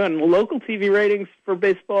are pretty good. And local TV ratings for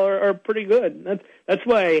baseball are pretty good. That's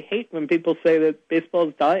why I hate when people say that baseball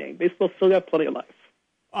is dying. Baseball's still got plenty of life.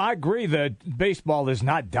 I agree that baseball is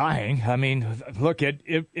not dying. I mean, look,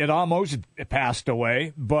 it almost passed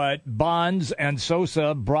away, but Bonds and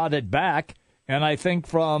Sosa brought it back. And I think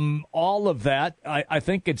from all of that, I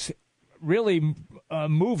think it's really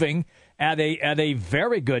moving at a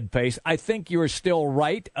very good pace. I think you're still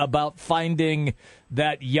right about finding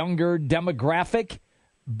that younger demographic,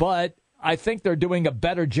 but I think they're doing a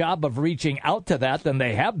better job of reaching out to that than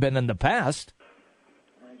they have been in the past.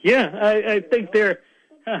 Yeah, I think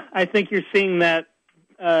you're seeing that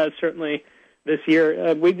certainly this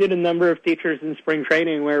year. We did a number of features in spring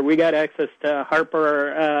training where we got access to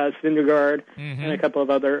Harper, Syndergaard, and a couple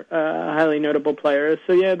of other highly notable players.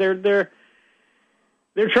 So yeah, they're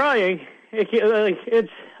trying.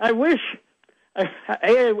 I wish.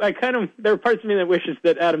 I kind of, there are parts of me that wishes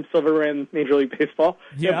that Adam Silver ran Major League Baseball.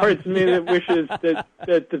 Yeah. There are parts of me that wishes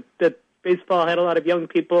that baseball had a lot of younger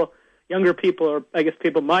people, or I guess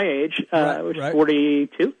people my age, which is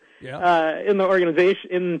 42. Yeah. In the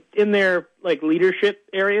organization, in their like leadership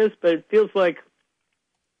areas, but it feels like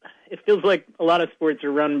a lot of sports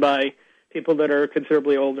are run by people that are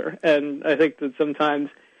considerably older, and I think that sometimes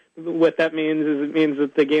what that means is it means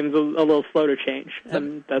that the game's a little slow to change,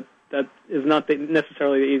 and that is not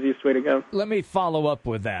necessarily the easiest way to go. Let me follow up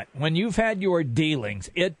with that. When you've had your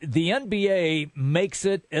dealings, the NBA makes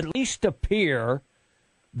it at least appear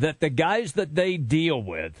that the guys that they deal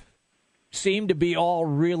with seem to be all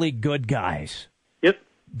really good guys. Yep.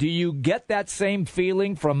 Do you get that same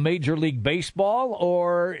feeling from Major League Baseball,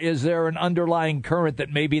 or is there an underlying current that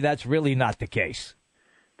maybe that's really not the case?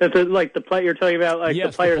 That's like the play you're talking about,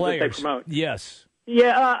 yes, the players that they promote. Yes.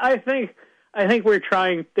 Yeah, I think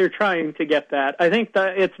they're trying to get that. I think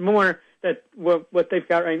that it's more that what they've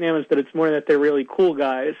got right now is that it's more that they're really cool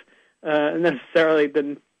guys, necessarily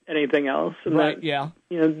than anything else. And right. Yeah.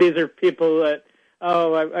 These are people that,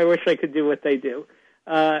 I wish I could do what they do.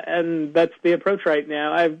 And that's the approach right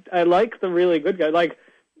now. I like the really good guys. Like,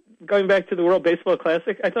 going back to the World Baseball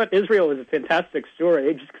Classic, I thought Israel was a fantastic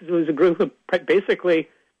story just because it was a group of basically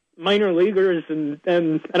minor leaguers and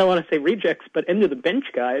I don't want to say rejects, but end-of-the-bench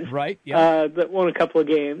guys. Right, yeah. That won a couple of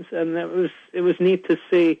games. And it was neat to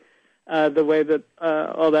see the way that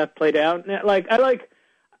all that played out. And I like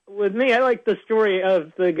the story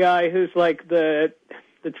of the guy who's like the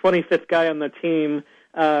 25th guy on the team,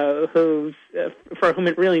 for whom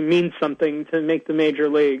it really means something to make the major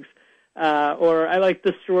leagues. Or I like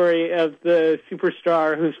the story of the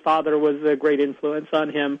superstar whose father was a great influence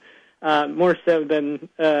on him, more so than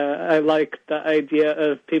I like the idea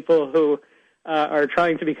of people who are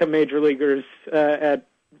trying to become major leaguers at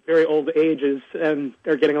very old ages and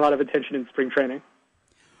are getting a lot of attention in spring training.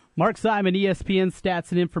 Mark Simon, ESPN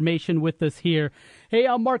Stats and Information with us here. Hey,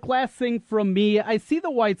 Mark, last thing from me. I see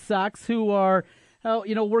the White Sox who are,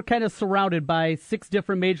 we're kind of surrounded by 6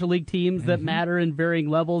 different major league teams that matter in varying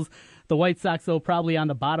levels. The White Sox, though, probably on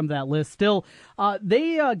the bottom of that list. Still,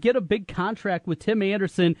 they get a big contract with Tim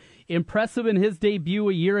Anderson. Impressive in his debut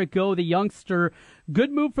a year ago, the youngster.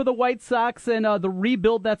 Good move for the White Sox and the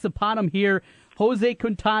rebuild that's upon him here. Jose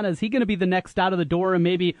Quintana, is he going to be the next out of the door and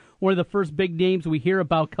maybe one of the first big names we hear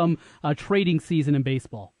about come trading season in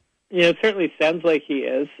baseball? Yeah, it certainly sounds like he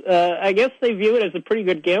is. I guess they view it as a pretty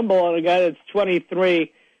good gamble on a guy that's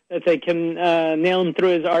 23, that they can nail him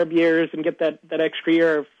through his ARB years and get that extra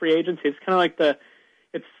year of free agency. It's kind of like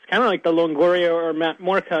the Longoria or Matt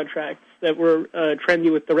Moore contracts that were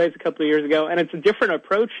trendy with the Rays a couple of years ago, and it's a different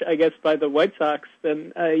approach, I guess, by the White Sox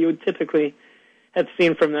than you would typically have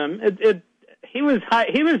seen from them. He was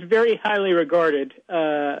very highly regarded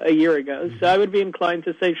a year ago, so I would be inclined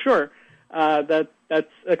to say, sure, that's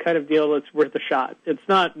a kind of deal that's worth a shot. It's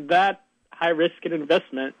not that high risk an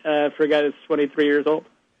investment for a guy that's 23 years old.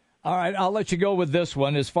 All right, I'll let you go with this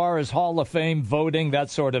one. As far as Hall of Fame voting,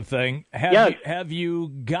 that sort of thing, have you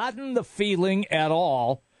gotten the feeling at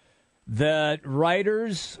all that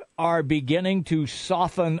writers are beginning to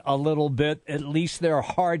soften a little bit, at least their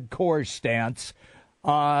hardcore stance,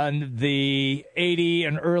 on the 80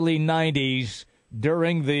 and early 90s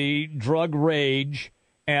during the drug rage,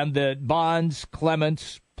 and that Bonds,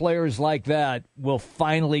 Clemens, players like that will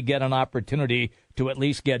finally get an opportunity to at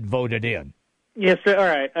least get voted in? Yes, all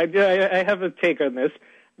right. I have a take on this.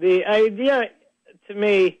 The idea, to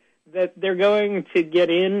me, that they're going to get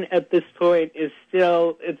in at this point is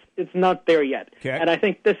still, it's not there yet. Okay. And I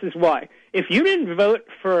think this is why. If you didn't vote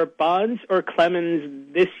for Bonds or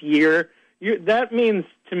Clemens this year, that means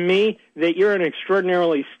to me that you're an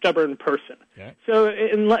extraordinarily stubborn person. Okay. So,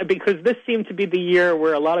 because this seemed to be the year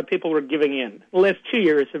where a lot of people were giving in. The last 2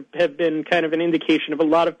 years have been kind of an indication of a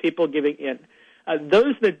lot of people giving in.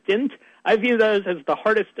 Those that didn't, I view those as the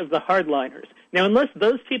hardest of the hardliners. Now, unless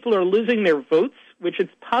those people are losing their votes, which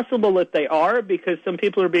it's possible that they are, because some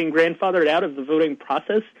people are being grandfathered out of the voting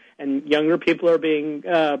process, and younger people are being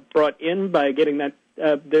brought in by getting that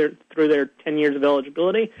through their 10 years of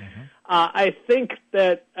eligibility. Mm-hmm. I think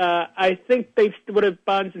they would have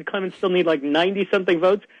Bonds and Clemens still need like 90-something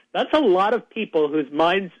votes. That's a lot of people whose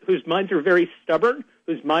minds are very stubborn,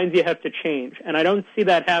 whose minds you have to change. And I don't see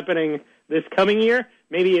that happening this coming year.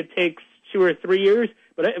 Maybe it takes 2 or 3 years,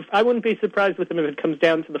 but I wouldn't be surprised with them if it comes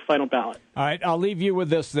down to the final ballot. All right, I'll leave you with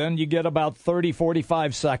this then. You get about 30,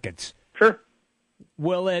 45 seconds. Sure.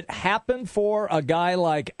 Will it happen for a guy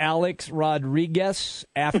like Alex Rodriguez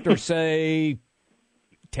after, say,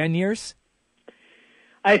 10 years?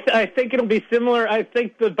 I think it'll be similar. I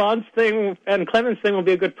think the Bonds thing and Clemens thing will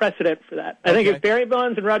be a good precedent for that. I think if Barry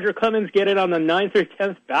Bonds and Roger Clemens get in on the 9th or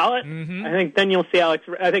 10th ballot, I think then you'll see Alex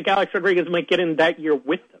Rodriguez might get in that year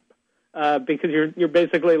with them because you're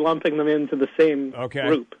basically lumping them into the same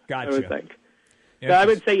group. Gotcha. I would think. So I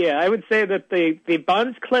would say that the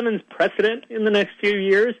Bonds Clemens precedent in the next few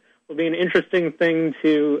years will be an interesting thing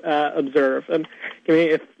to observe. And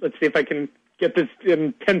let's see if I can get this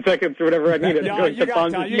in 10 seconds or whatever I need it. No, you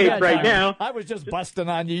got time. Right now. I was just busting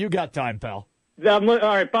on you. You got time, pal. All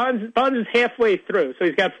right, Bonds is halfway through, so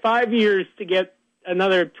he's got 5 years to get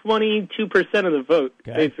another 22% of the vote,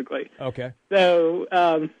 basically. Okay. So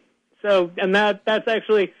and that's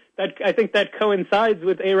actually I think that coincides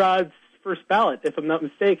with A-Rod's first ballot, if I'm not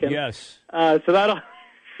mistaken. Yes. So that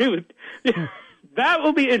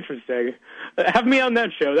will be interesting. Have me on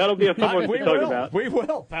that show. That'll be a fun one to talk about. We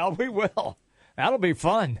will, pal. We will. That'll be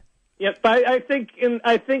fun. Yes, but I think in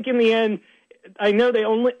the end, I know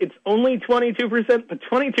it's only 22%, but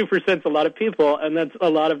 22% is a lot of people, and that's a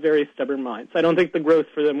lot of very stubborn minds. I don't think the growth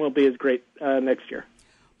for them will be as great next year.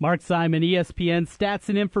 Mark Simon, ESPN Stats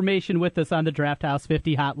and Information, with us on the Draft House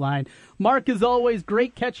 50 hotline. Mark, as always,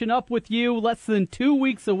 great catching up with you. Less than 2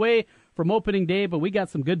 weeks away from opening day, but we got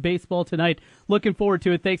some good baseball tonight. Looking forward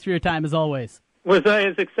to it. Thanks for your time, as always. Was I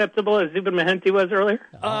as acceptable as Zubin Mehenti was earlier?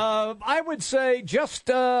 I would say just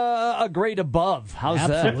a grade above. How's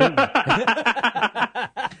that?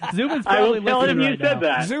 Zubin's probably listening right now.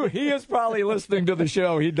 That. He is probably listening to the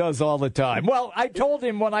show. He does all the time. Well, I told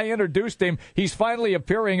him when I introduced him, he's finally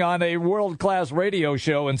appearing on a world-class radio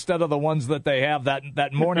show instead of the ones that they have,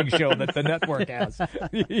 that morning show that the network has.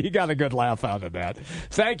 He got a good laugh out of that.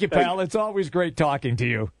 Thank you, pal. It's always great talking to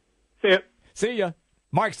you. See ya. See ya.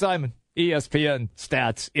 Mark Simon, ESPN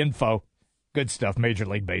Stats Info. Good stuff, Major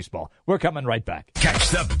League Baseball. We're coming right back. Catch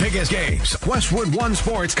the biggest games, Westwood One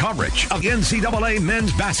Sports coverage of NCAA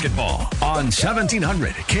men's basketball on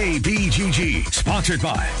 1700 KBGG. Sponsored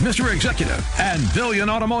by Mr. Executive and Billion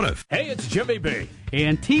Automotive. Hey, it's Jimmy B.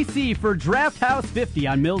 And TC for Draft House 50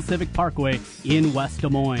 on Mills Civic Parkway in West Des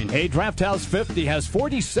Moines. Hey, Draft House 50 has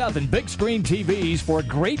 47 big screen TVs for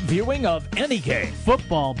great viewing of any game.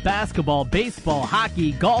 Football, basketball, baseball,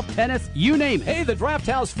 hockey, golf, tennis, you name it. Hey, the Draft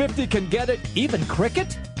House 50 can get it, even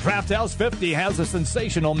cricket. Draft House 50 has a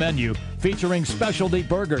sensational menu featuring specialty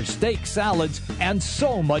burgers, steak, salads, and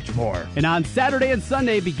so much more. And on Saturday and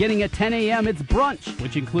Sunday, beginning at 10 a.m., it's brunch,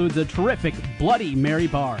 which includes a terrific Bloody Mary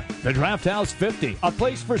bar. The Draft House 50, a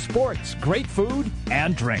place for sports, great food,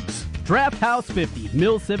 and drinks. Draft House 50,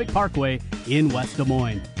 Mills Civic Parkway in West Des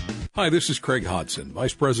Moines. Hi, this is Craig Hodson,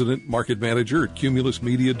 Vice President, Market Manager at Cumulus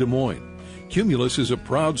Media Des Moines. Cumulus is a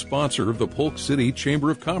proud sponsor of the Polk City Chamber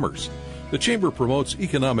of Commerce. The Chamber promotes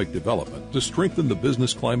economic development to strengthen the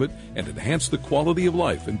business climate and enhance the quality of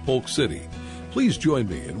life in Polk City. Please join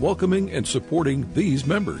me in welcoming and supporting these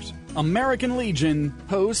members. American Legion,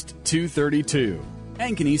 Post 232.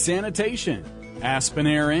 Ankeny Sanitation. Aspen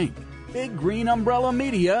Air Inc. Big Green Umbrella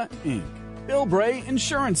Media, Inc. Bill Bray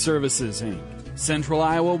Insurance Services, Inc. Central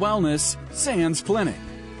Iowa Wellness, Sands Clinic.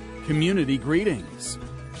 Community Greetings.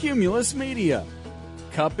 Cumulus Media.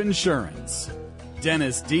 Cup Insurance.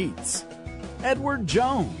 Dennis Dietz. Edward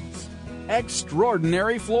Jones.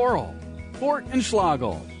 Extraordinary Floral. Fort and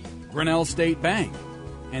Schlagel. Grinnell State Bank.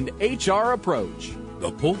 And HR Approach.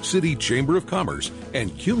 The Polk City Chamber of Commerce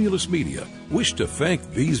and Cumulus Media wish to thank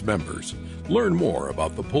these members. Learn more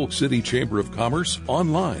about the Polk City Chamber of Commerce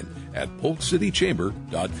online at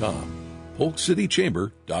polkcitychamber.com.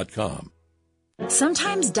 polkcitychamber.com.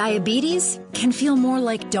 Sometimes diabetes can feel more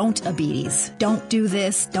like don't-abetes. Don't do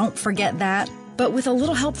this, don't forget that. But with a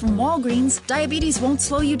little help from Walgreens, diabetes won't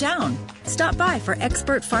slow you down. Stop by for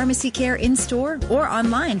expert pharmacy care in-store or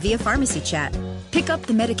online via pharmacy chat. Pick up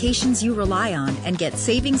the medications you rely on and get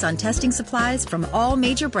savings on testing supplies from all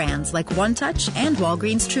major brands like OneTouch and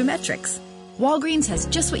Walgreens TrueMetrix. Walgreens has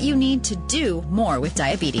just what you need to do more with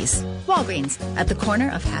diabetes. Walgreens, at the corner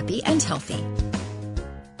of happy and healthy.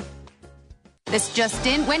 This just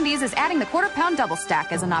in, Wendy's is adding the quarter-pound double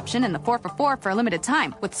stack as an option in the 4 for $4 for a limited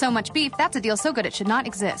time. With so much beef, that's a deal so good it should not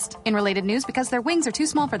exist. In related news, because their wings are too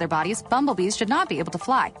small for their bodies, bumblebees should not be able to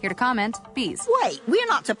fly. Here to comment, bees. Wait, we're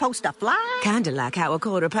not supposed to fly? Kinda like how a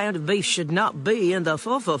quarter pound of beef should not be in the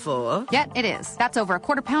 4 for $4. Yet it is. That's over a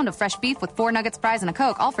quarter pound of fresh beef with 4 nuggets, fries, and a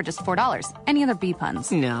Coke, all for just $4. Any other bee puns?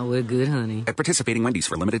 No, we're good, honey. At participating Wendy's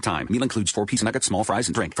for a limited time. Meal includes 4-piece nuggets, small fries,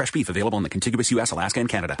 and drink. Fresh beef available in the contiguous U.S., Alaska, and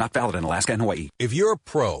Canada. Not valid in Alaska and Hawaii. If you're a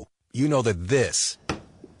pro, you know that this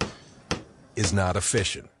is not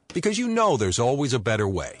efficient, because you know there's always a better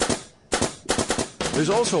way.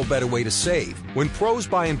 There's also a better way to save. When pros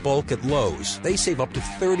buy in bulk at Lowe's, they save up to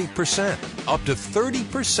 30%. Up to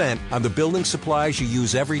 30% on the building supplies you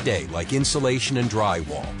use every day, like insulation and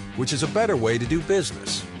drywall, which is a better way to do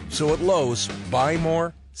business. So at Lowe's, buy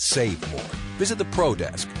more, save more. Visit the Pro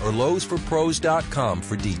Desk or Lowe'sForPros.com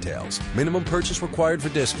for details. Minimum purchase required for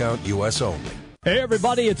discount, U.S. only. Hey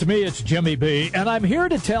everybody, it's me, it's Jimmy B, and I'm here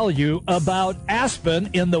to tell you about Aspen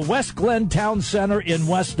in the West Glen Town Center in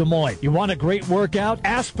West Des Moines. You want a great workout?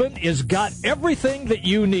 Aspen has got everything that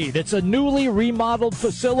you need. It's a newly remodeled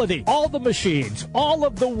facility. All the machines, all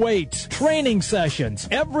of the weights, training sessions,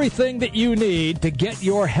 everything that you need to get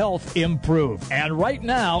your health improved. And right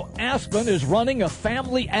now, Aspen is running a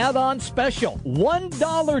family add-on special.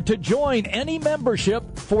 $1 to join any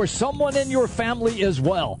membership for someone in your family as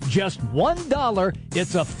well. Just $1.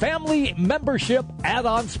 It's a family membership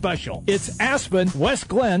add-on special. It's Aspen, West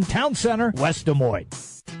Glen, Town Center, West Des Moines.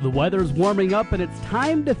 The weather's warming up and it's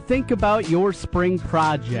time to think about your spring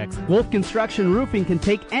projects. Wolf Construction Roofing can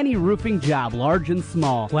take any roofing job, large and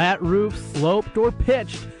small. Flat roof, sloped, or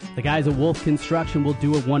pitched. The guys at Wolf Construction will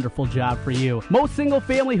do a wonderful job for you. Most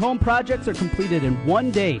single-family home projects are completed in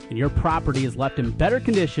one day, and your property is left in better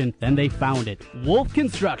condition than they found it. Wolf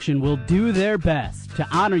Construction will do their best to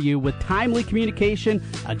honor you with timely communication,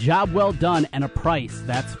 a job well done, and a price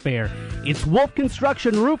that's fair. It's Wolf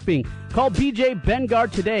Construction Roofing. Call BJ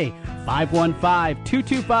Bengard today,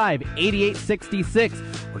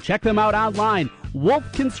 515-225-8866, or check them out online,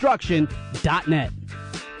 wolfconstruction.net.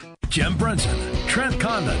 Jim Brunson, Trent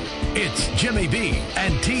Condon. It's Jimmy B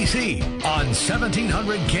and TC on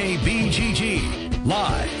 1700 KBGG.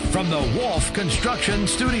 Live from the Wolf Construction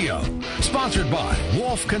Studio. Sponsored by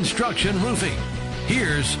Wolf Construction Roofing.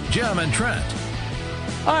 Here's Jim and Trent.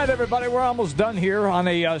 All right, everybody, we're almost done here on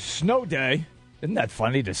a snow day. Isn't that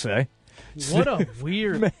funny to say? What a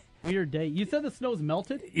weird day. You said the snow's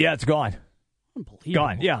melted? Yeah, it's gone. Unbelievable.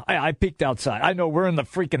 Gone. Yeah, I peeked outside. I know we're in the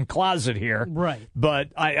freaking closet here. Right. But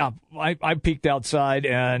I peeked outside,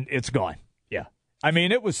 and it's gone. Yeah. I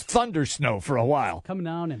mean, it was thunder snow for a while. Coming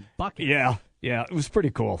down in buckets. Yeah, it was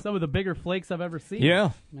pretty cool. Some of the bigger flakes I've ever seen.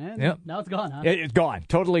 Yeah. Man, yeah. Now it's gone, huh? It's gone.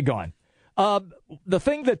 Totally gone. The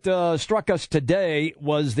thing that struck us today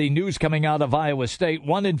was the news coming out of Iowa State,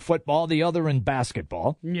 one in football, the other in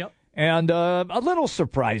basketball. Yep. And a little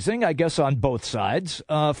surprising, I guess, on both sides.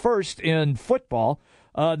 First, in football,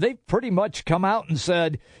 they've pretty much come out and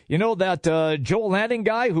said, you know, that Joel Lanning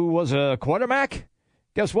guy who was a quarterback?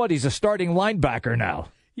 Guess what? He's a starting linebacker now.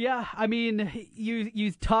 Yeah, I mean,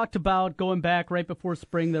 you talked about going back right before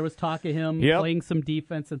spring. There was talk of him playing some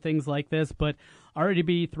defense and things like this, but already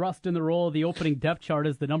be thrust in the role of the opening depth chart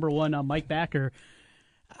as the number one Mike Backer.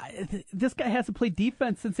 This guy hasn't played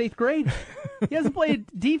defense since 8th grade. He hasn't played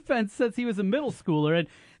defense since he was a middle schooler, and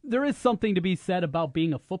there is something to be said about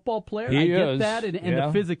being a football player. I get that, and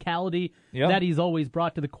the physicality that he's always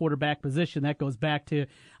brought to the quarterback position. That goes back to,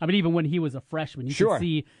 I mean, even when he was a freshman, you can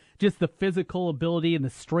see just the physical ability and the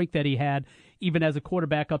strength that he had, even as a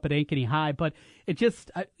quarterback up at Ankeny High. But it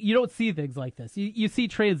just, you don't see things like this. You see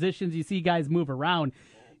transitions, you see guys move around.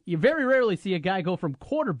 You very rarely see a guy go from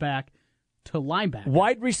quarterback to linebacker.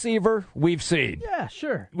 Wide receiver, we've seen. Yeah,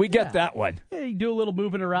 sure. We get that one. Yeah, you do a little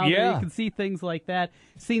moving around there. You can see things like that.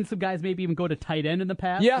 Seen some guys maybe even go to tight end in the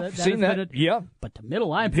past. Yeah, seen that. But to middle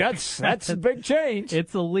linebacker. That's a big change.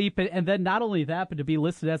 It's a leap. And then not only that, but to be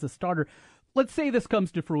listed as a starter. Let's say this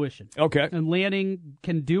comes to fruition. Okay. And Lanning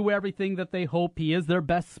can do everything that they hope. He is their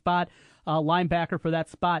best spot linebacker for that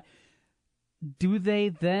spot. Do they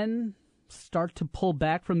then start to pull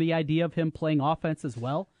back from the idea of him playing offense as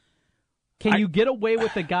well? Can you get away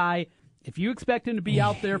with a guy, if you expect him to be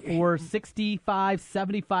out there for 65,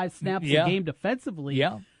 75 snaps a game defensively,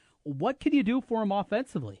 what can you do for him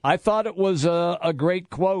offensively? I thought it was a great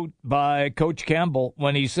quote by Coach Campbell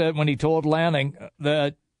when he told Lanning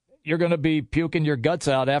that you're going to be puking your guts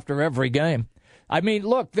out after every game. I mean,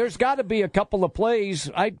 look, there's got to be a couple of plays.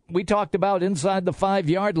 We talked about inside the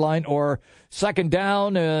 5-yard line or second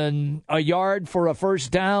down and a yard for a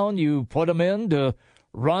first down. You put them in to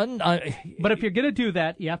run. But if you're going to do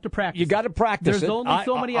that, you have to practice. You got to practice. There's only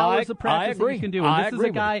so many hours of practice that you can do. And this is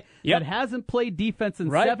a guy that hasn't played defense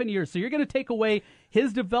in 7 years, so you're going to take away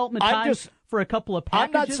his development time for a couple of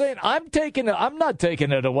packages. I'm not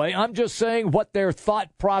taking it away. I'm just saying what their thought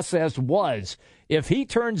process was. If he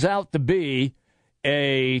turns out to be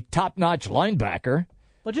a top-notch linebacker,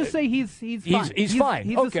 let's just say he's fine. He's fine.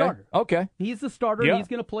 He's the starter. Okay. He's the starter. Yeah. He's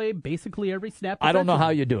going to play basically every snap. I don't know how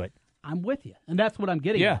you do it. I'm with you, and that's what I'm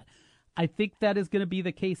getting at. I think that is going to be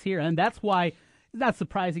the case here, and that's why it's not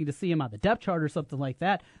surprising to see him on the depth chart or something like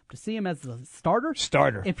that. To see him as the starter,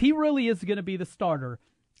 if he really is going to be the starter,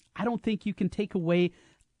 I don't think you can take away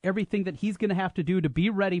everything that he's going to have to do to be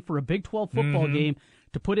ready for a Big 12 football game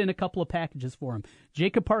to put in a couple of packages for him.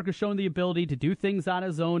 Jacob Parker's shown the ability to do things on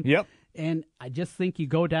his own, and I just think you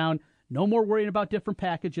go down, no more worrying about different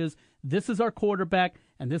packages. This is our quarterback,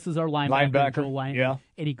 and this is our linebacker.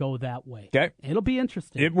 And you go that way. Okay. It'll be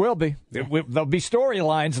interesting. It will be. There'll be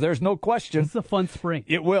storylines. There's no question. It's a fun spring.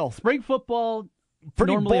 It will. Spring football,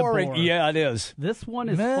 pretty normally boring. Yeah, it is. This one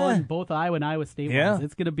is fun, both Iowa and Iowa State ones.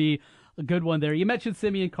 It's going to be a good one there. You mentioned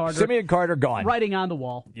Simeon Carter. Simeon Carter gone. Writing on the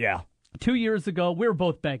wall. Yeah. 2 years ago, we were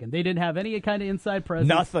both begging. They didn't have any kind of inside presence.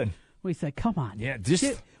 Nothing. We said, come on. Yeah,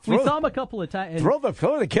 we saw him a couple of times. Throw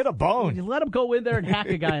the kid a bone. Let him go in there and hack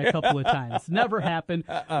a guy a couple of times. Never happened.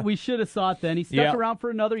 We should have saw it then. He stuck around for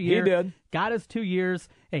another year. He did. Got his 2 years.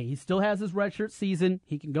 Hey, he still has his redshirt season.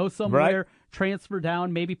 He can go somewhere, transfer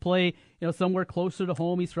down, maybe play somewhere closer to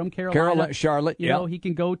home. He's from Carolina. Charlotte, You know, he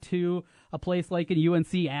can go to a place like in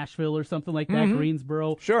UNC Asheville or something like that,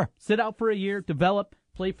 Greensboro. Sure. Sit out for a year, develop,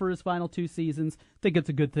 play for his final 2 seasons. Think it's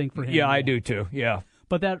a good thing for him. Yeah, I do too. Yeah.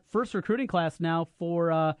 But that first recruiting class now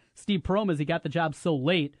for Steve Prohm, as he got the job so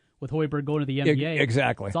late with Hoiberg going to the NBA.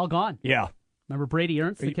 Exactly. It's all gone. Yeah. Remember Brady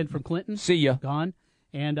Ernst, the kid from Clinton? See ya. Gone.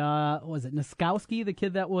 And was it Niskowski, the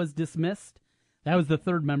kid that was dismissed? That was the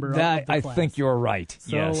third member of the class. I think you're right.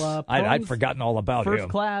 So, yes. I'd forgotten all about first him.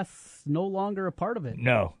 First class, no longer a part of it.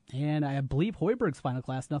 No. And I believe Hoiberg's final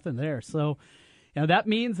class, nothing there. So that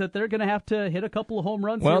means that they're going to have to hit a couple of home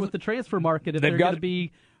runs here with the transfer market if they're going to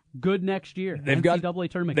be good next year. NCAA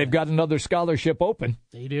tournament. They've got another scholarship open.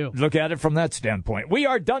 They do. Look at it from that standpoint. We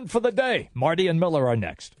are done for the day. Marty and Miller are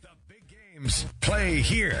next. The big games play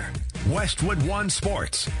here. Westwood One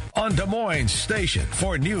Sports on Des Moines Station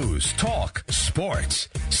for news, talk, sports.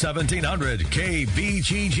 1700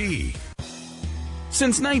 KBGG.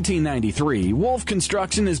 Since 1993, Wolf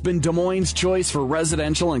Construction has been Des Moines' choice for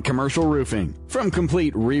residential and commercial roofing. From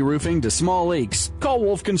complete re-roofing to small leaks, call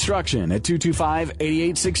Wolf Construction at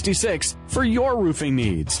 225-8866 for your roofing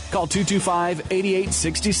needs. Call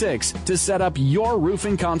 225-8866 to set up your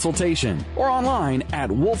roofing consultation or online at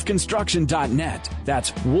wolfconstruction.net.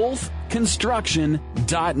 That's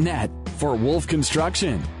wolfconstruction.net for Wolf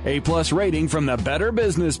Construction. A+ rating from the Better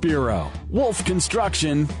Business Bureau.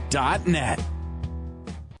 wolfconstruction.net.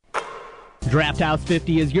 Draft House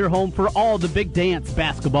 50 is your home for all the big dance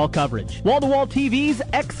basketball coverage. Wall-to-wall TVs,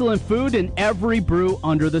 excellent food, and every brew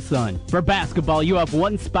under the sun. For basketball, you have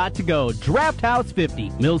one spot to go. Draft House 50,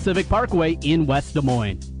 Mill Civic Parkway in West Des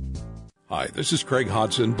Moines. Hi, this is Craig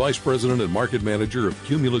Hodson, Vice President and Market Manager of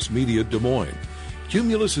Cumulus Media Des Moines.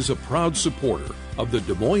 Cumulus is a proud supporter of the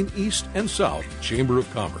Des Moines East and South Chamber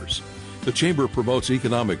of Commerce. The Chamber promotes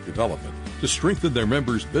economic development to strengthen their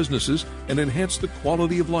members' businesses and enhance the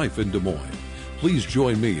quality of life in Des Moines. Please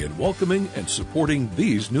join me in welcoming and supporting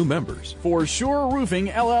these new members. For Shore Roofing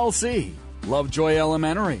LLC, Lovejoy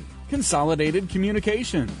Elementary, Consolidated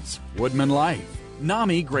Communications, Woodman Life,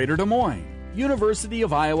 NAMI Greater Des Moines, University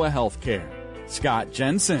of Iowa Healthcare, Scott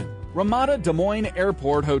Jensen, Ramada Des Moines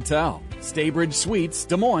Airport Hotel, Staybridge Suites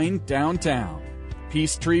Des Moines Downtown,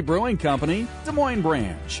 Peachtree Brewing Company, Des Moines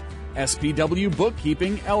Branch, SPW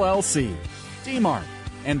Bookkeeping LLC, D-Mart,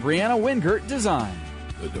 and Brianna Wingert Design.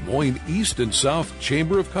 The Des Moines East and South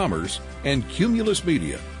Chamber of Commerce and Cumulus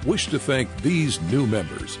Media wish to thank these new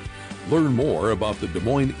members. Learn more about the Des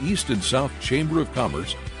Moines East and South Chamber of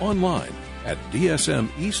Commerce online at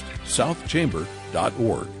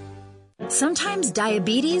dsmeastsouthchamber.org. Sometimes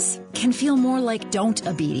diabetes can feel more like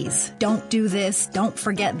don't-abetes. Don't do this, don't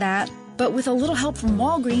forget that. But with a little help from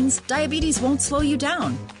Walgreens, diabetes won't slow you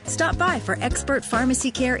down. Stop by for expert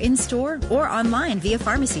pharmacy care in-store or online via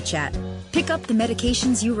pharmacy chat. Pick up the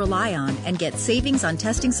medications you rely on and get savings on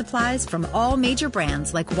testing supplies from all major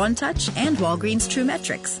brands like OneTouch and Walgreens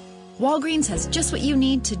TrueMetrix. Walgreens has just what you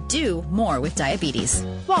need to do more with diabetes.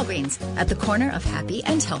 Walgreens, at the corner of happy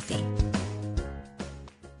and healthy.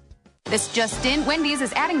 This just in, Wendy's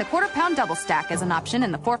is adding the quarter-pound double stack as an option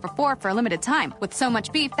in the 4 for a limited time. With so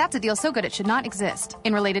much beef, that's a deal so good it should not exist.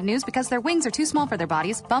 In related news, because their wings are too small for their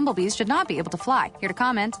bodies, bumblebees should not be able to fly. Here to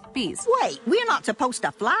comment, bees. Wait, we're not supposed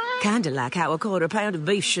to fly? Kinda like how a quarter pound of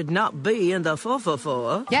beef should not be in the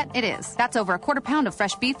 4. Yet it is. That's over a quarter pound of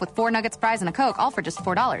fresh beef with 4 nuggets, fries, and a Coke, all for just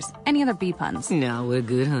 $4. Any other bee puns? No, we're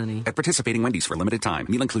good, honey. At participating Wendy's for a limited time.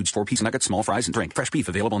 Meal includes 4-piece nuggets, small fries, and drink. Fresh beef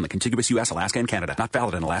available in the contiguous U.S., Alaska, and Canada. Not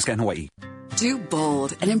valid in Alaska and Hawaii. Do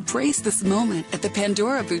bold and embrace this moment at the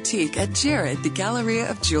Pandora Boutique at Jared, the Galleria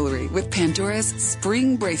of Jewelry, with Pandora's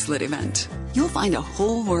Spring Bracelet event. You'll find a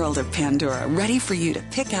whole world of Pandora ready for you to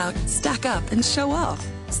pick out, stack up, and show off.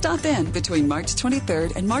 Stop in between March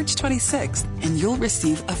 23rd and March 26th, and you'll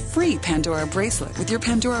receive a free Pandora bracelet with your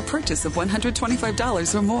Pandora purchase of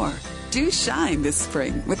 $125 or more. Do shine this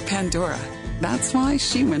spring with Pandora. That's why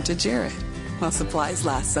she went to Jared. While supplies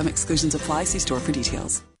last, some exclusions apply. See store for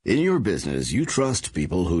details. In your business, you trust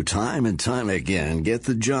people who time and time again get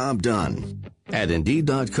the job done. At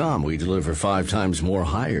Indeed.com, we deliver 5 times more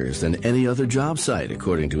hires than any other job site,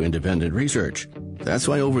 according to independent research. That's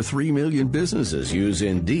why over 3 million businesses use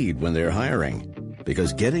Indeed when they're hiring.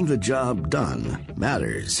 Because getting the job done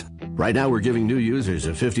matters. Right now, we're giving new users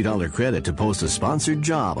a $50 credit to post a sponsored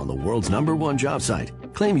job on the world's #1 job site.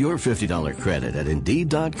 Claim your $50 credit at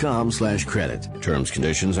Indeed.com/credit. Terms,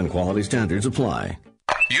 conditions, and quality standards apply.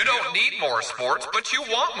 You don't need more sports, but you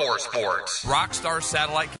want more sports. Rockstar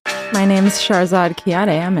Satellite. My name is Sharzad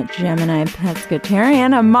Kiade. I'm a Gemini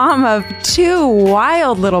pescatarian, a mom of 2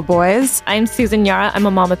 wild little boys. I'm Susan Yara. I'm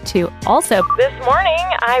a mom of 2 also. This morning,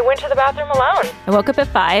 I went to the bathroom alone. I woke up at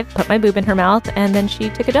 5, put my boob in her mouth, and then she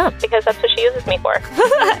took a dump. Because that's what she uses me for.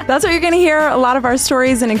 That's what you're going to hear, a lot of our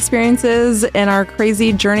stories and experiences and our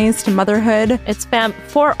crazy journeys to motherhood. It's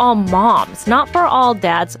for all moms, not for all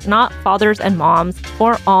dads, not fathers and moms,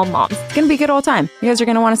 for all moms. It's going to be a good old time. You guys are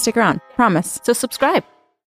going to want to stick around. Promise. So subscribe.